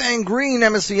Roth and Green,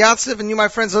 Emerson Yatsev, and you, my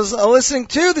friends, are listening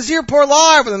to the Zierport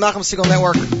Live on the Nachum Segal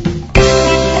Network.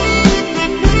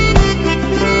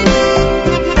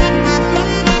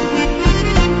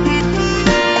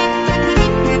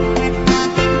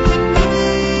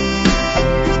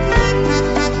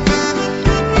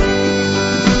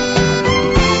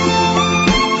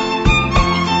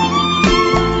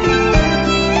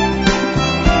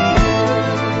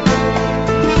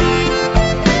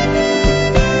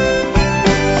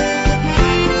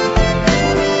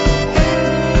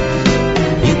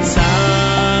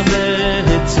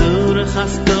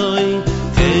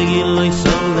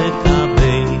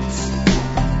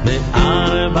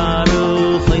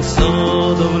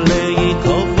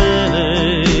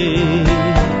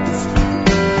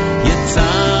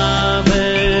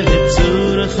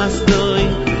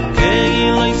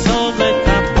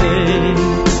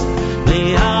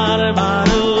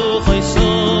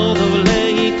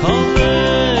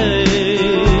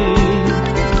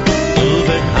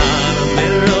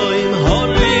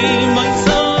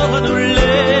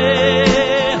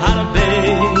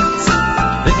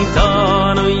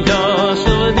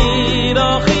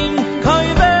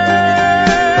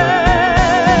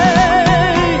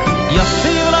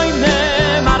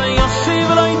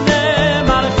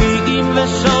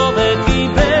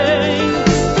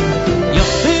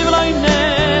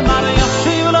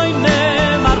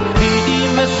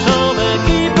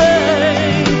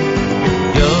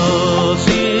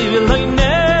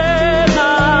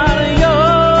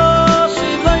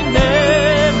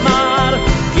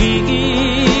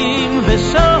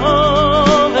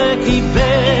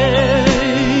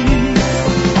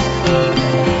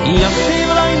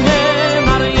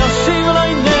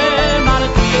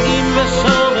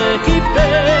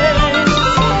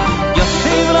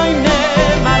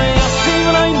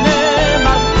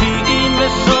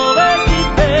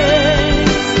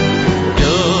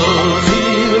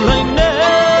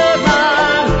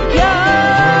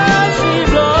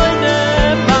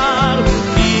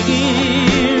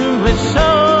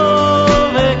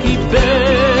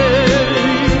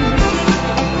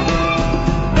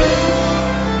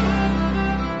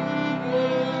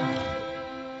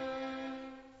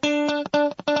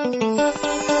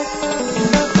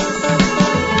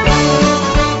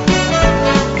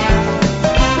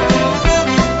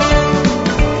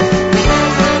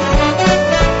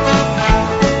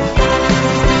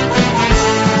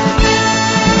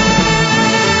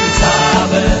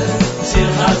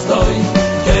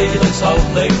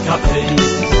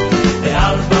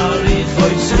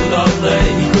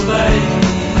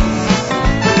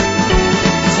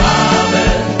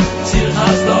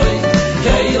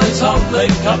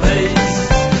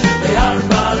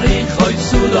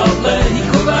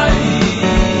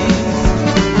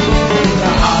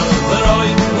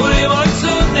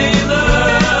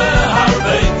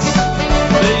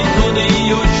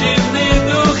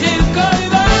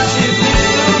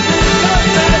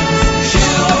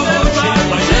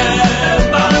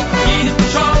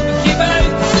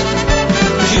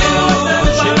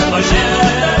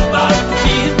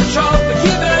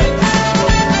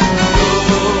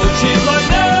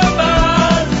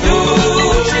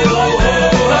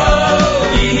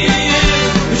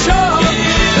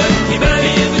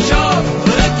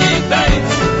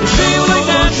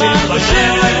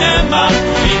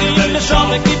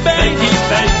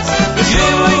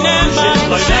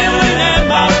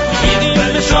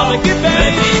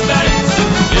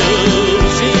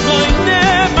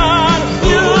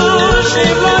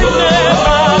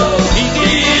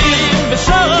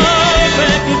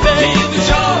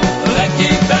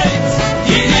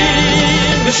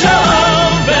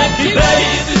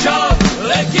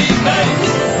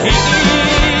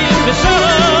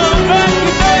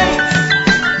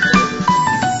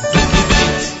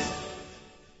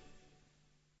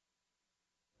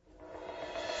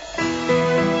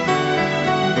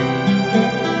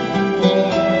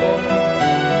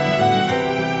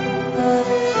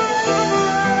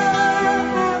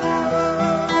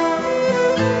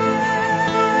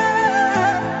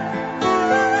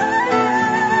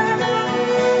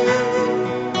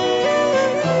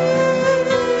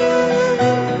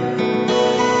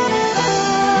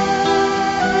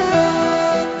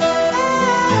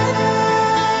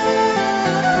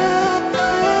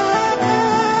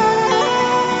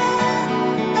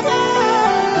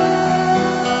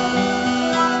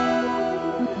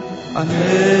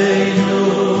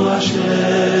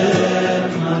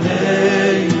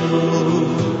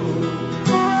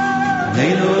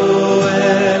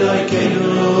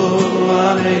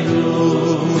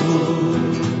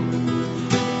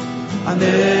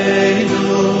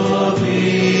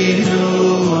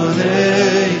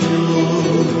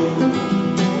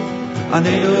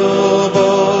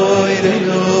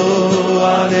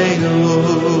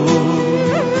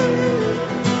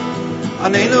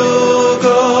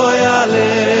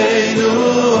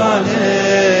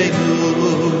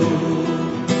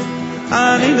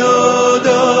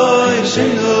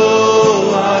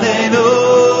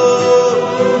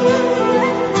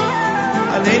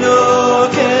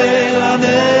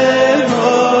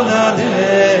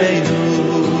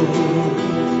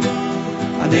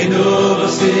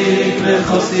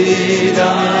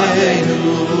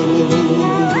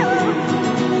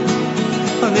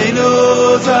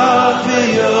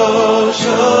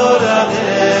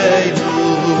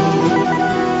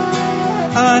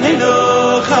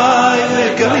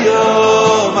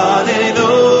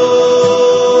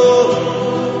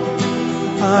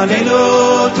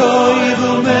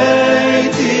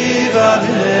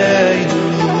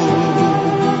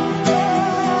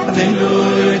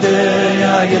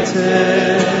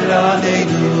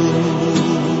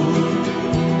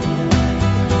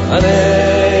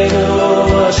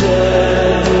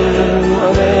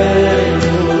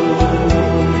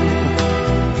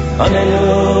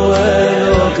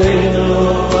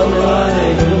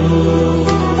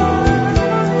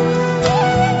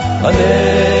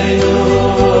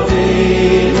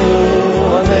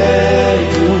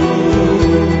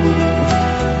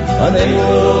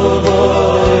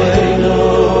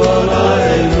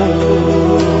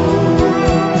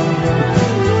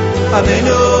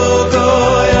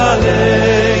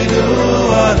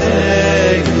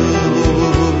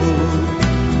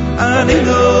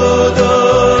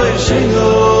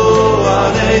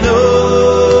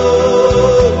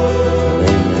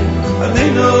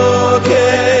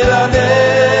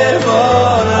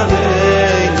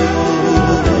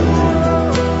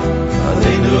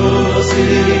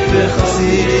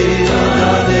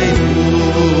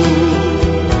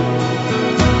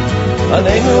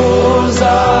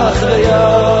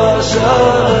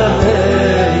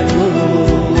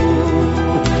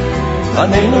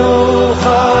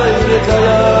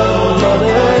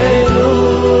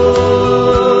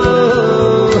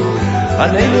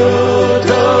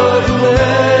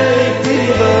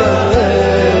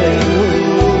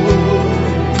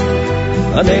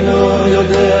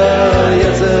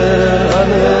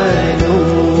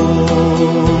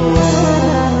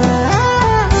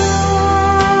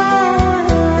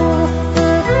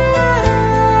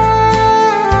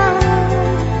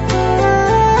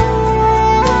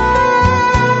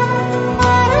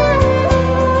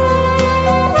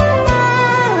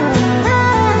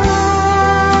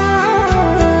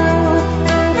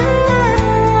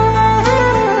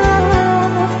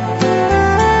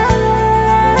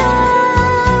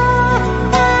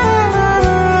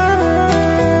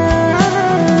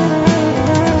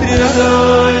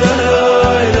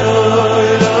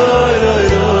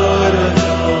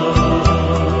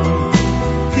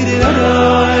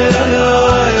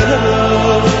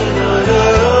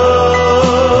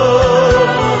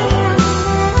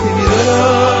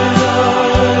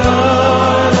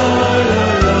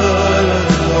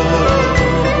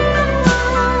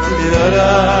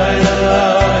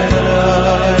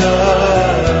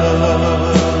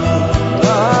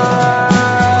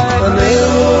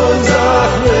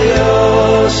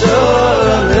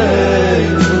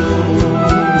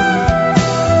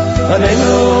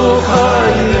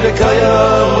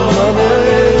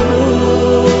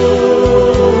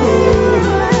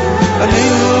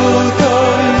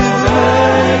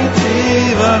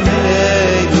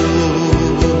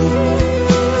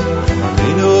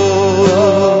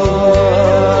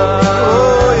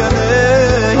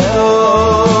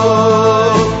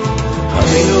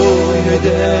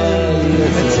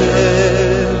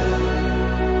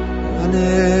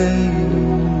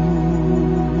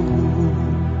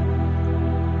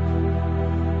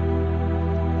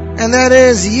 That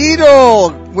is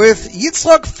Yidel with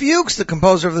Yitzhak Fuchs, the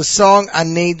composer of the song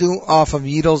Anedu off of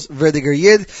Yidel's Verdiger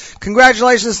Yid.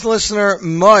 Congratulations to listener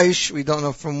Moish. We don't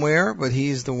know from where, but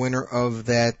he's the winner of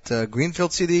that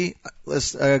Greenfield CD.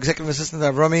 Executive Assistant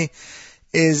Avrami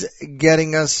is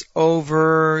getting us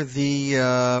over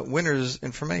the winner's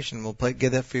information. We'll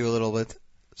get that for you a little bit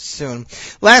soon.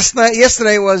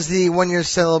 Yesterday was the 1 year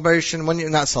celebration,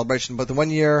 the 1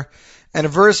 year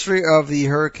anniversary of the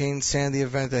Hurricane Sandy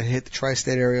event that hit the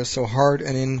tri-state area so hard.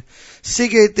 And in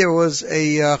Seagate, there was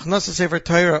a Chnosah Sefer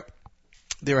Torah.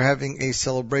 They were having a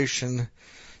celebration,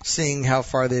 seeing how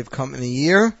far they've come in a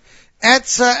year. At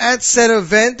said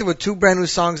event, there were two brand new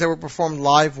songs that were performed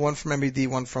live, one from MBD,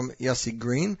 one from Yossi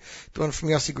Green. The one from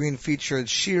Yossi Green featured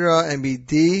Shira,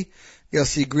 MBD,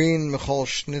 Yossi Green, Michal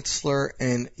Schnitzler,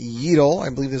 and Yidel. I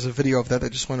believe there's a video of that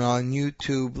just went on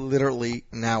YouTube literally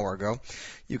an hour ago.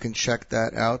 You can check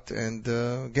that out. And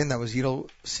again, that was Yidel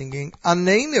singing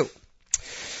Aneinu.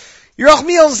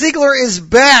 Yerachmiel Ziegler is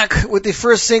back with the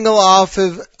first single off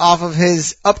of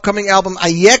his upcoming album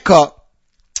Ayeka.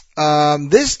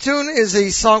 This tune is a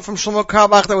song from Shlomo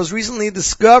Karbach that was recently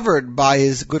discovered by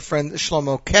his good friend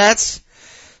Shlomo Katz.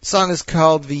 The song is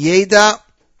called V'yeda.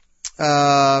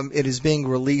 It is being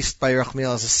released by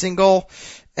Yerachmiel as a single,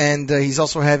 and he's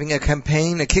also having a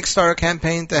Kickstarter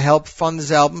campaign to help fund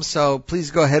his album. So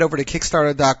please go head over to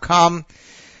Kickstarter.com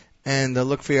and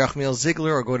look for Yerachmiel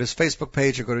Ziegler, or go to his Facebook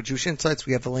page, or go to Jewish Insights.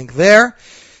 We have the link there.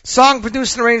 Song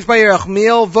produced and arranged by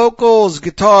Yerachmiel. Vocals,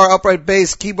 guitar, upright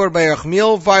bass, keyboard by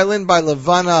Yerachmiel. Violin by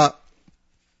Levana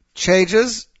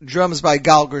Chages. Drums by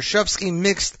Gal Gershovsky.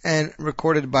 Mixed and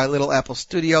recorded by Little Apple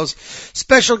Studios.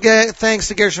 Special thanks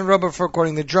to Gershon Rober for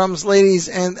recording the drums. Ladies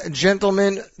and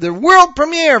gentlemen, the world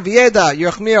premiere, V'yeda,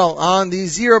 Yerachmiel, on the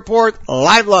Z Report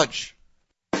Live Lunch.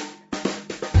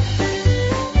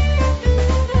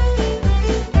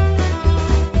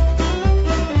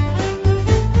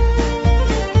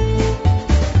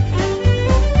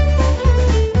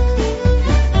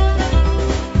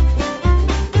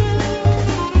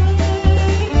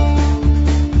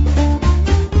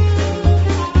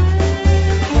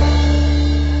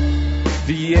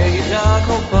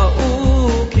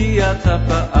 אתה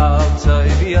פעלת,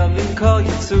 ויבין כל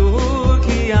יצור,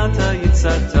 כי אתה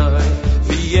יצרת,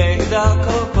 וידע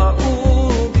כל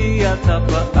פעול, כי אתה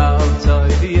פעלת,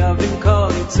 ויבין כל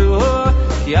יצור,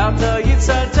 כי אתה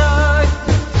יצרת.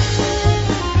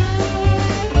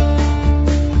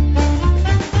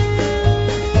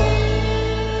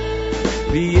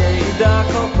 וידע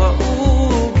כל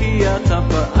פעול, כי אתה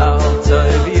פעלת,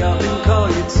 ויבין כל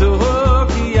יצור,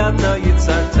 כי אתה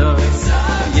יצרת.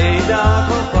 ידע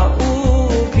כל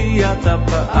פעול, כי אתה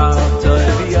פעלת,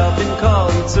 ויבין כל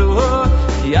יצור,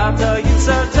 כי אתה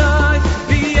יצרת.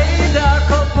 וידע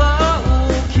כל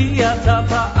פעול, כי אתה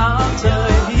פעלת,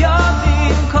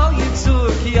 ויבין כל יצור,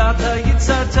 כי אתה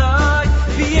יצרת.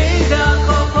 וידע כל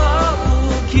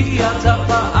פעול, כי אתה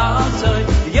פעלת,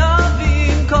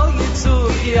 ויבין כל יצור,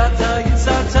 כי אתה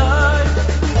יצרת.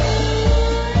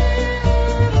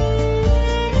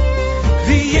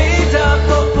 וידע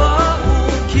כל פעול,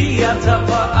 כי אתה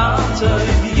פעלת,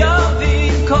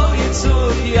 ויבין כל יצור,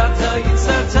 כי אתה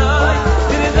יצרת.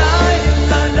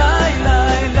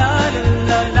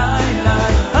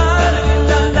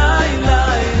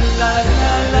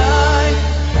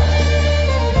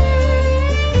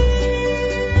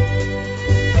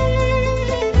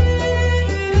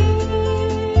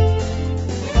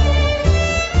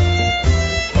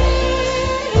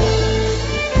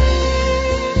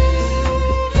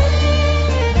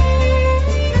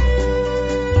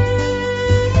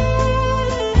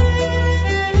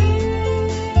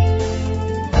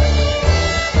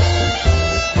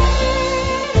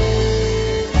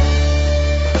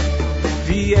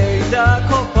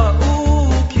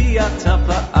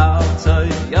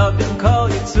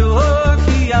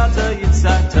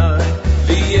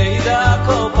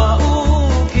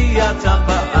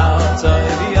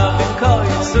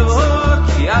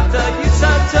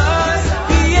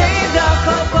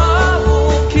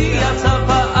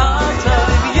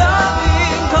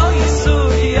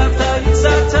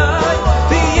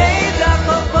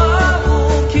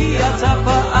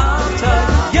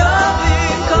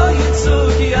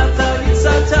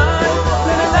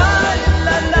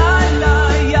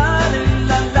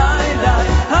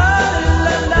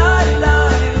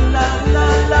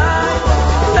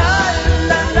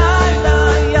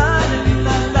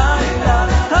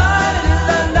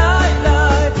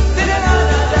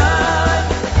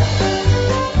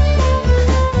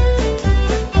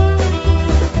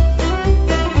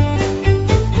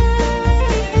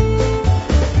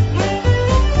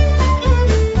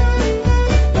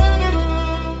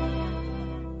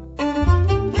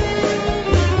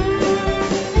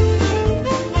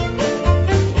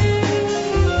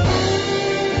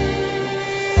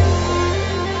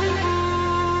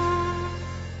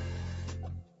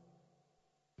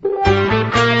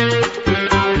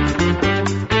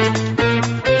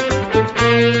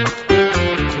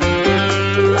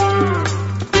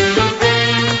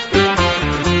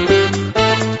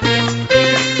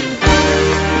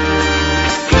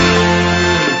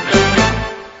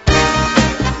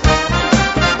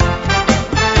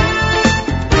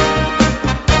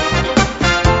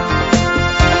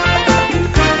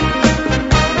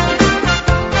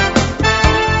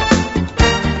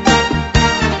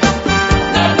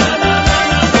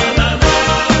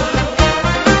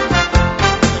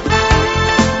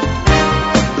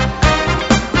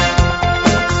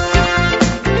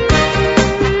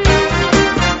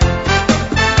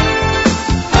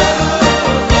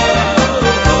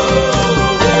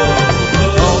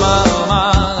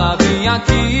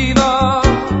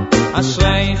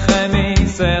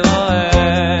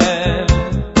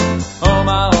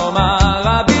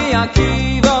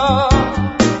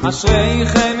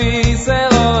 אשריכם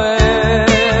ישראל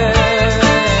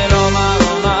אומר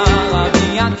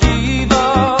רבי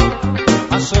עקיבא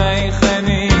אשריכם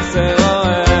ישראל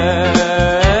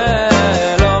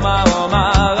אומר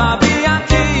רבי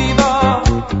עקיבא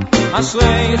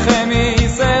אשריכם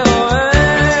ישראל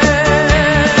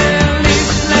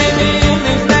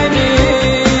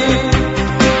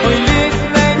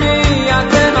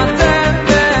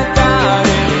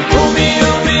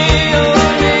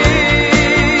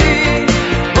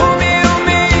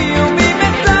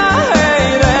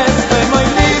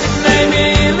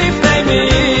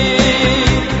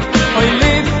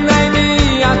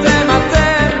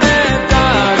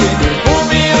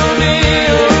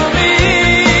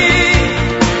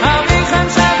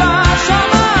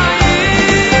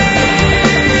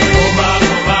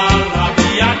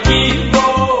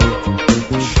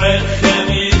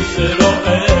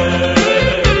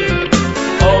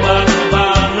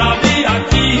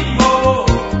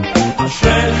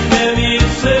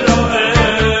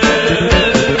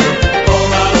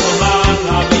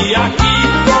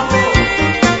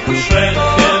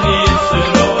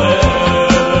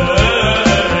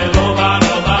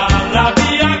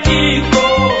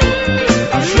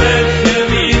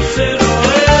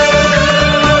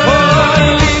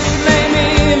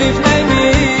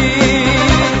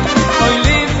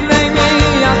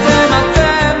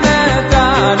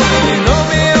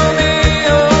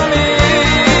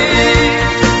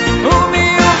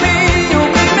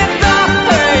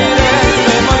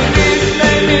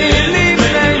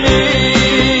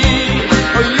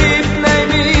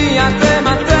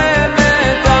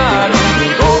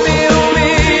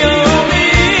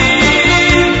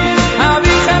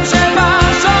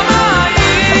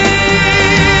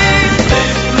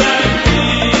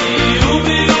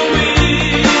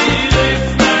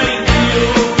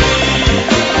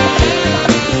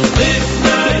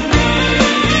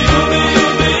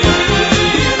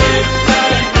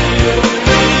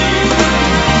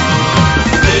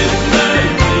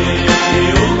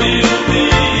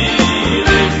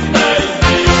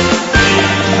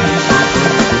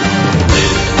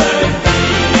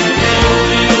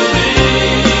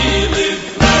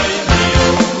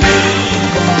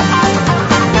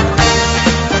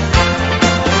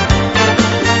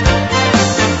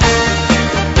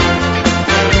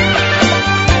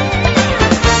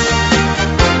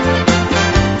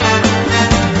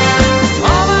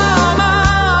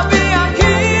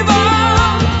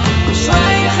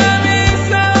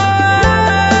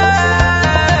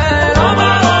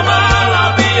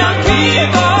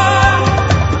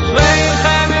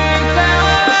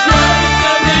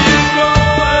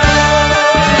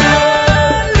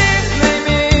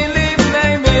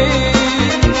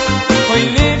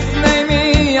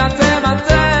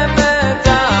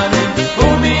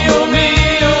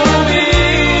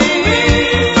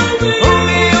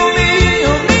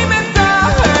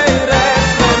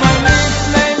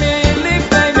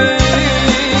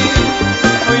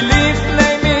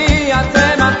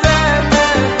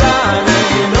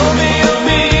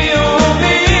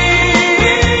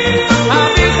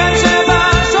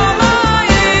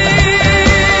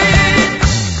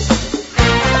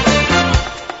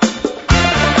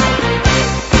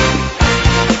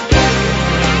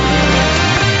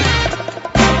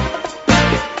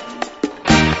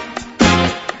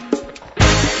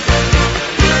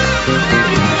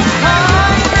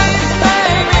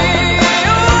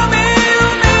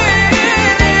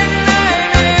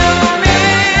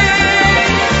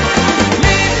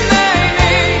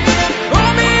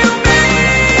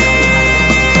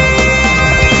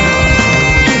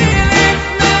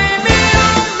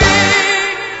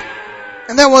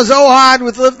Was Ohad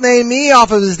with Lifnei Me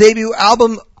off of his debut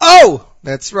album, Oh!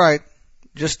 That's right.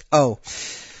 Just Oh.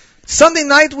 Sunday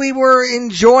night we were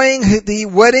enjoying the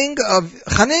wedding of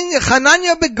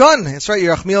Hananya Begun. That's right,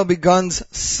 Yerachmiel Begun's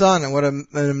son. And what an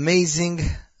amazing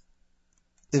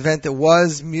event it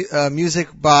was. Music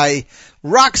by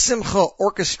Rock Simcha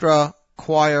Orchestra,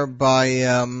 choir by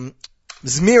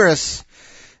Zmiris.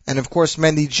 And of course,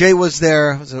 Mendy J was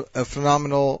there. It was a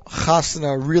phenomenal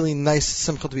chasana, a really nice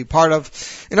simcha to be part of.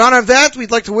 In honor of that,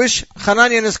 we'd like to wish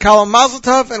Hananya and his Kala Mazel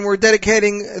Tov, and we're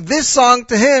dedicating this song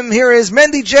to him. Here is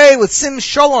Mendy J with Sim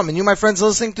Shalom, and you, my friends, are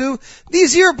listening to the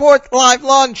Z Report Live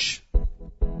Lunch.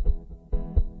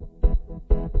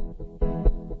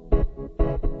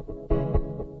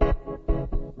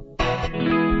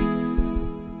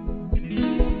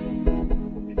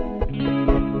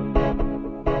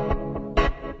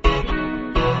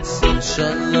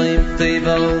 Shalom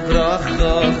teva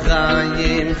uvracha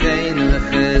chayim chein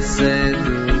v'chesed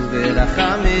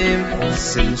u'verachamim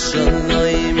Sim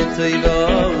shalom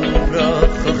teva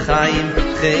חיים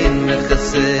חיים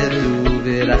וחסד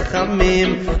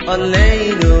וברחמים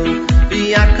עלינו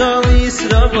ויעקב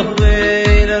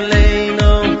ישראל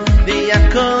עלינו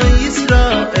ויעקב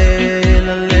ישראל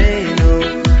עלינו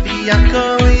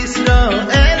ויעקב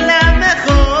ישראל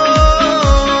עמך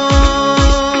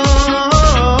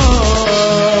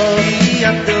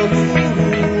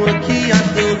כי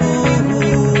ידעו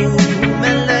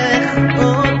מלך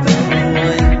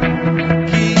אדוני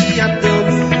כי ידעו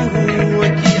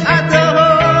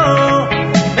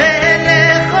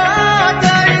מלך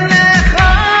אדוני לך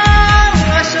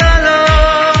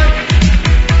השלום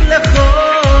לך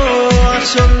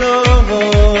השלום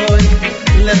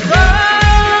לך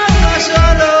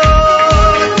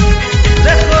השלום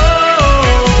לך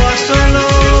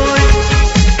השלום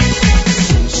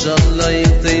שלום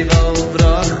טבע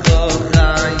וברכה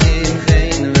חיים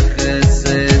חיים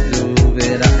וחסד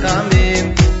וברחמים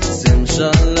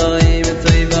שלום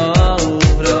טבע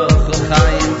וברכה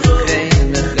חיים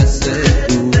חיים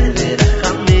וחסד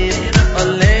וברחמים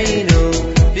עלינו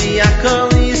ויעקב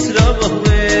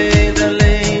ישראל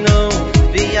עלינו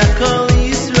ויעקב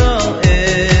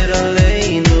ישראל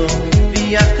עלינו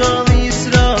ויעקב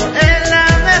ישראל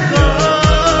עמך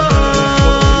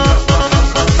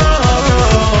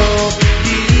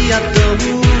כי ידעו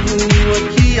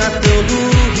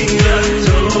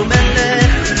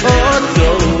מלך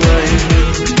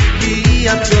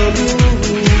אדוני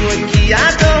כי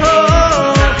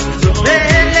ידעו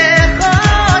מלך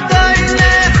אדוני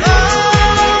לך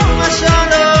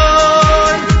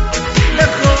השלום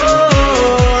לך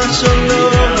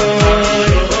השלום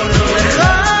לך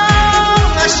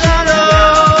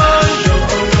השלום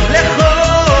לך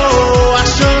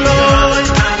השלום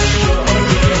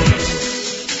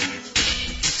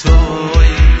טוי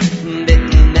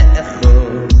בעינך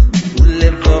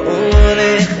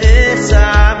ולבורך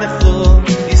אשמח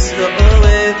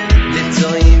ישראל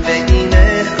לטוי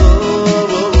בעינך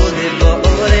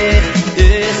ולבורך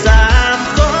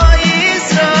אשמח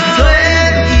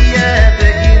ישראל יהיה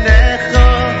בעינך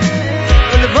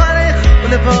ולבורך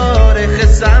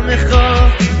אשמח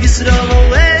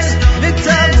ישראל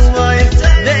ותבואי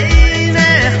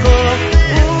בעינך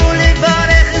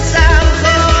ולבורך אשמח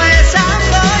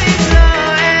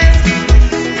ישראל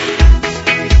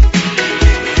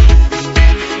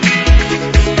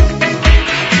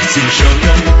שים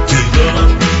שלום טבע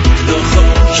לך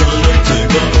שלום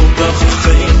טבע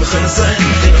ובחיים חסד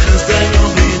חסד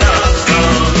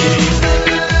וברחמים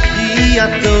כי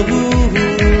ידעו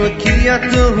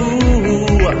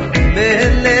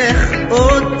מלך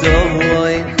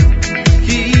אדוני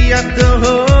כי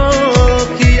ידעו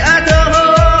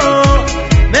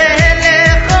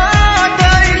מלך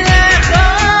אדוני לך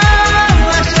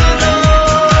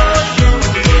השלום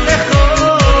לך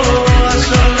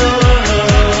השלום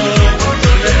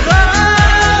לך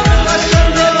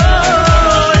השלום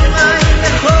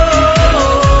לך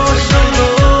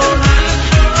השלום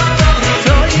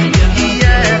טוי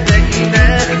יהיה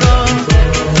בעינך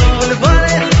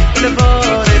ולבורך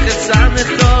אשמח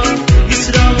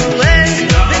ישראל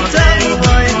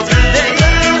ותבואי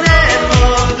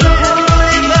בעינך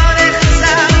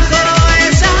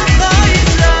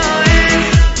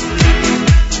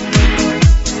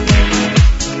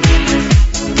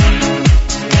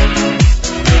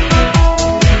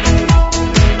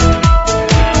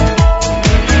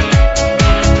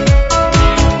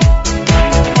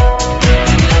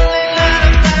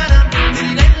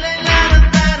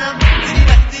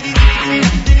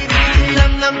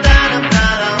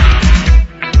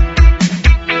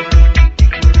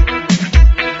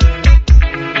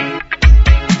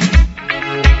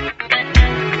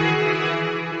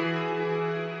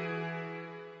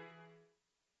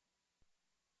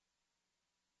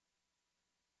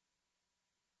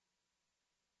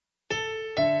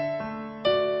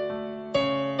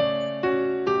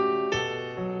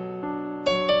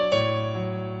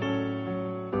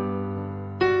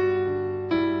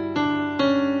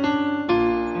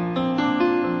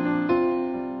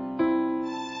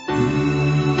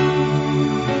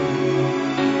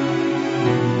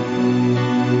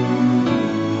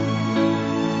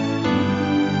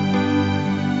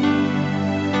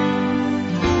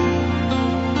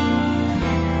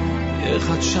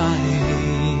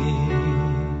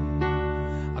ישראל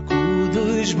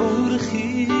הקודש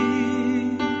בורכי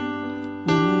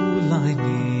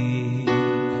ולייני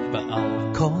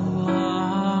בעל כל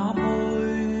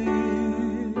המוי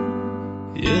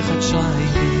יחדשי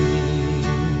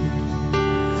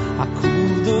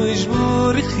הקודש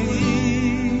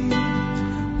בורכי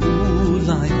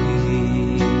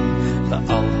ולייני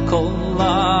בעל כל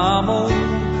המוי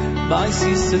by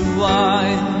Sister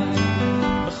Wine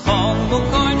בכל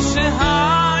מקום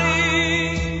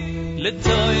שהי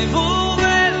לטויבו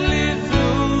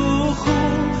ולברוכו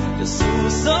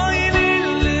לסוסוי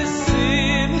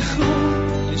ולשמחו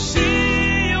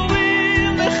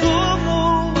לשיעורים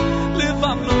לחומו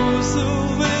לפמנוסו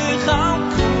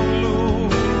וחלקולו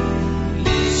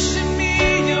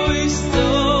לשמיעו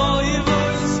יסטוי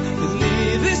וויס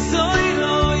ולביסוי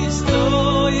לא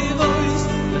יסטוי וויס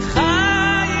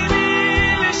לחיים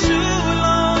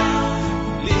לשולוי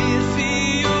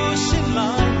לרפיו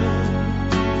שלנו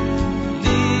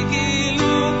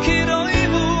לגילו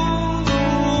כרויבו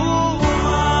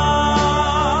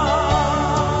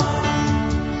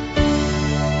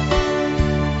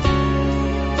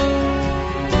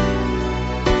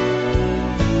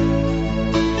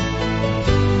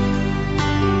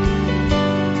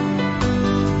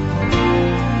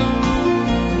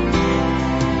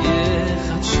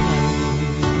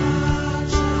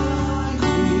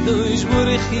קודש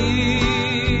ברכי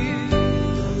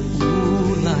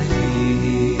אולי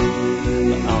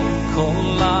על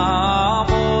כל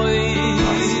המוי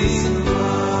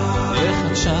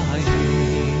אחד שי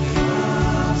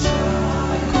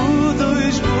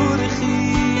קודש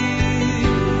ברכי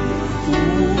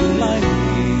אולי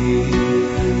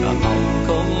על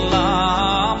כל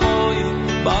המוי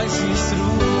בייס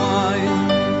ישרוי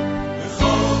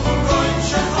בכל מקום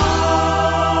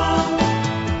שעה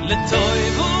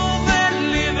לטויבו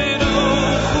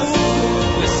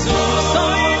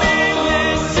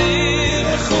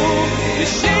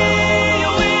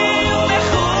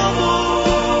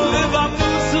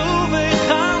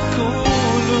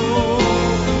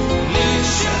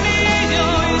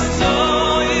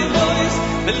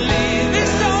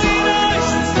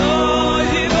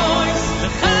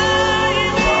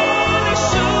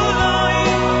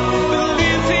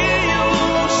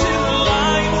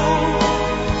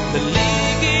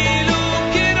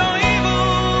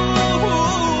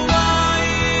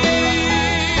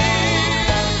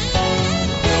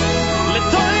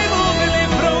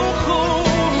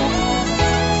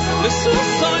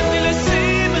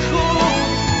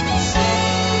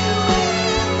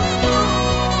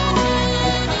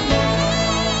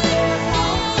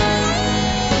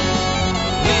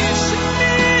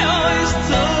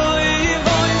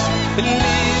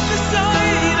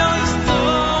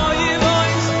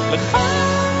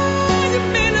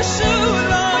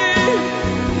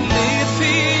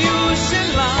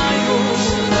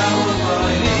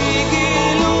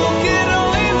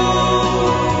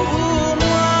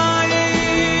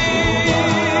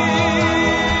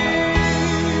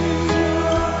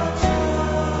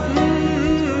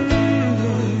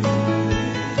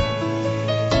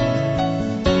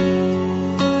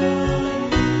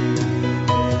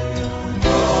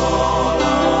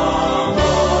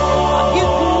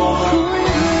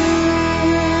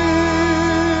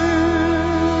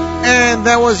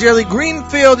That was Yerli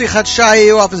Greenfield, Yichat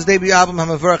Shayu, off his debut album,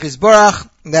 HaMavorach Yisborach.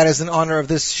 That is in honor of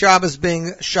this Shabbos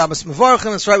being Shabbos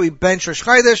Mavorachim. That's right, we bench Rosh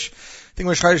Chodesh. I think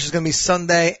Rosh Chodesh is going to be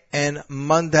Sunday and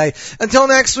Monday. Until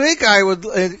next week, I would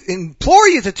implore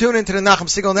you to tune into the Nachum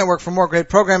Segal Network for more great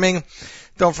programming.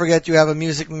 Don't forget, you have a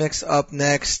music mix up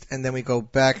next, and then we go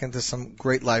back into some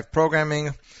great live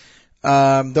programming.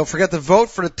 Don't forget to vote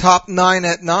for the top 9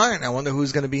 at 9. I wonder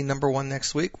who's going to be number 1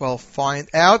 next week. We'll find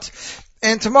out.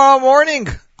 And tomorrow morning,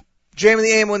 JM in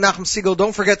the AM with Nachum Segal.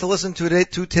 Don't forget to listen to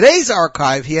today's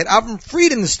archive. He had Avram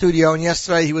Fried in the studio, and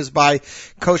yesterday he was by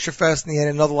Kosher Fest, and he had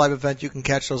another live event. You can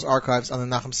catch those archives on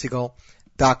the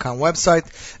NachumSegal.com website.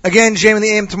 Again, JM in the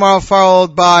AM tomorrow,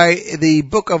 followed by the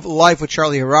Book of Life with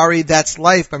Charlie Harari. That's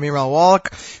Life by Miral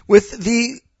Wallach, with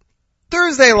the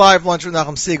Thursday live lunch with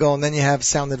Nachum Segal, and then you have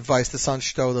Sound Advice, The Sun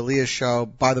Show, The Leah Show,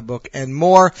 Buy the Book, and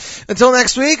more. Until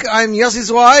next week, I'm Yossi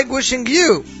Zweig, wishing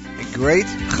you a great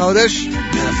Chodesh and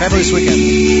a fabulous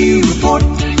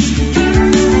weekend.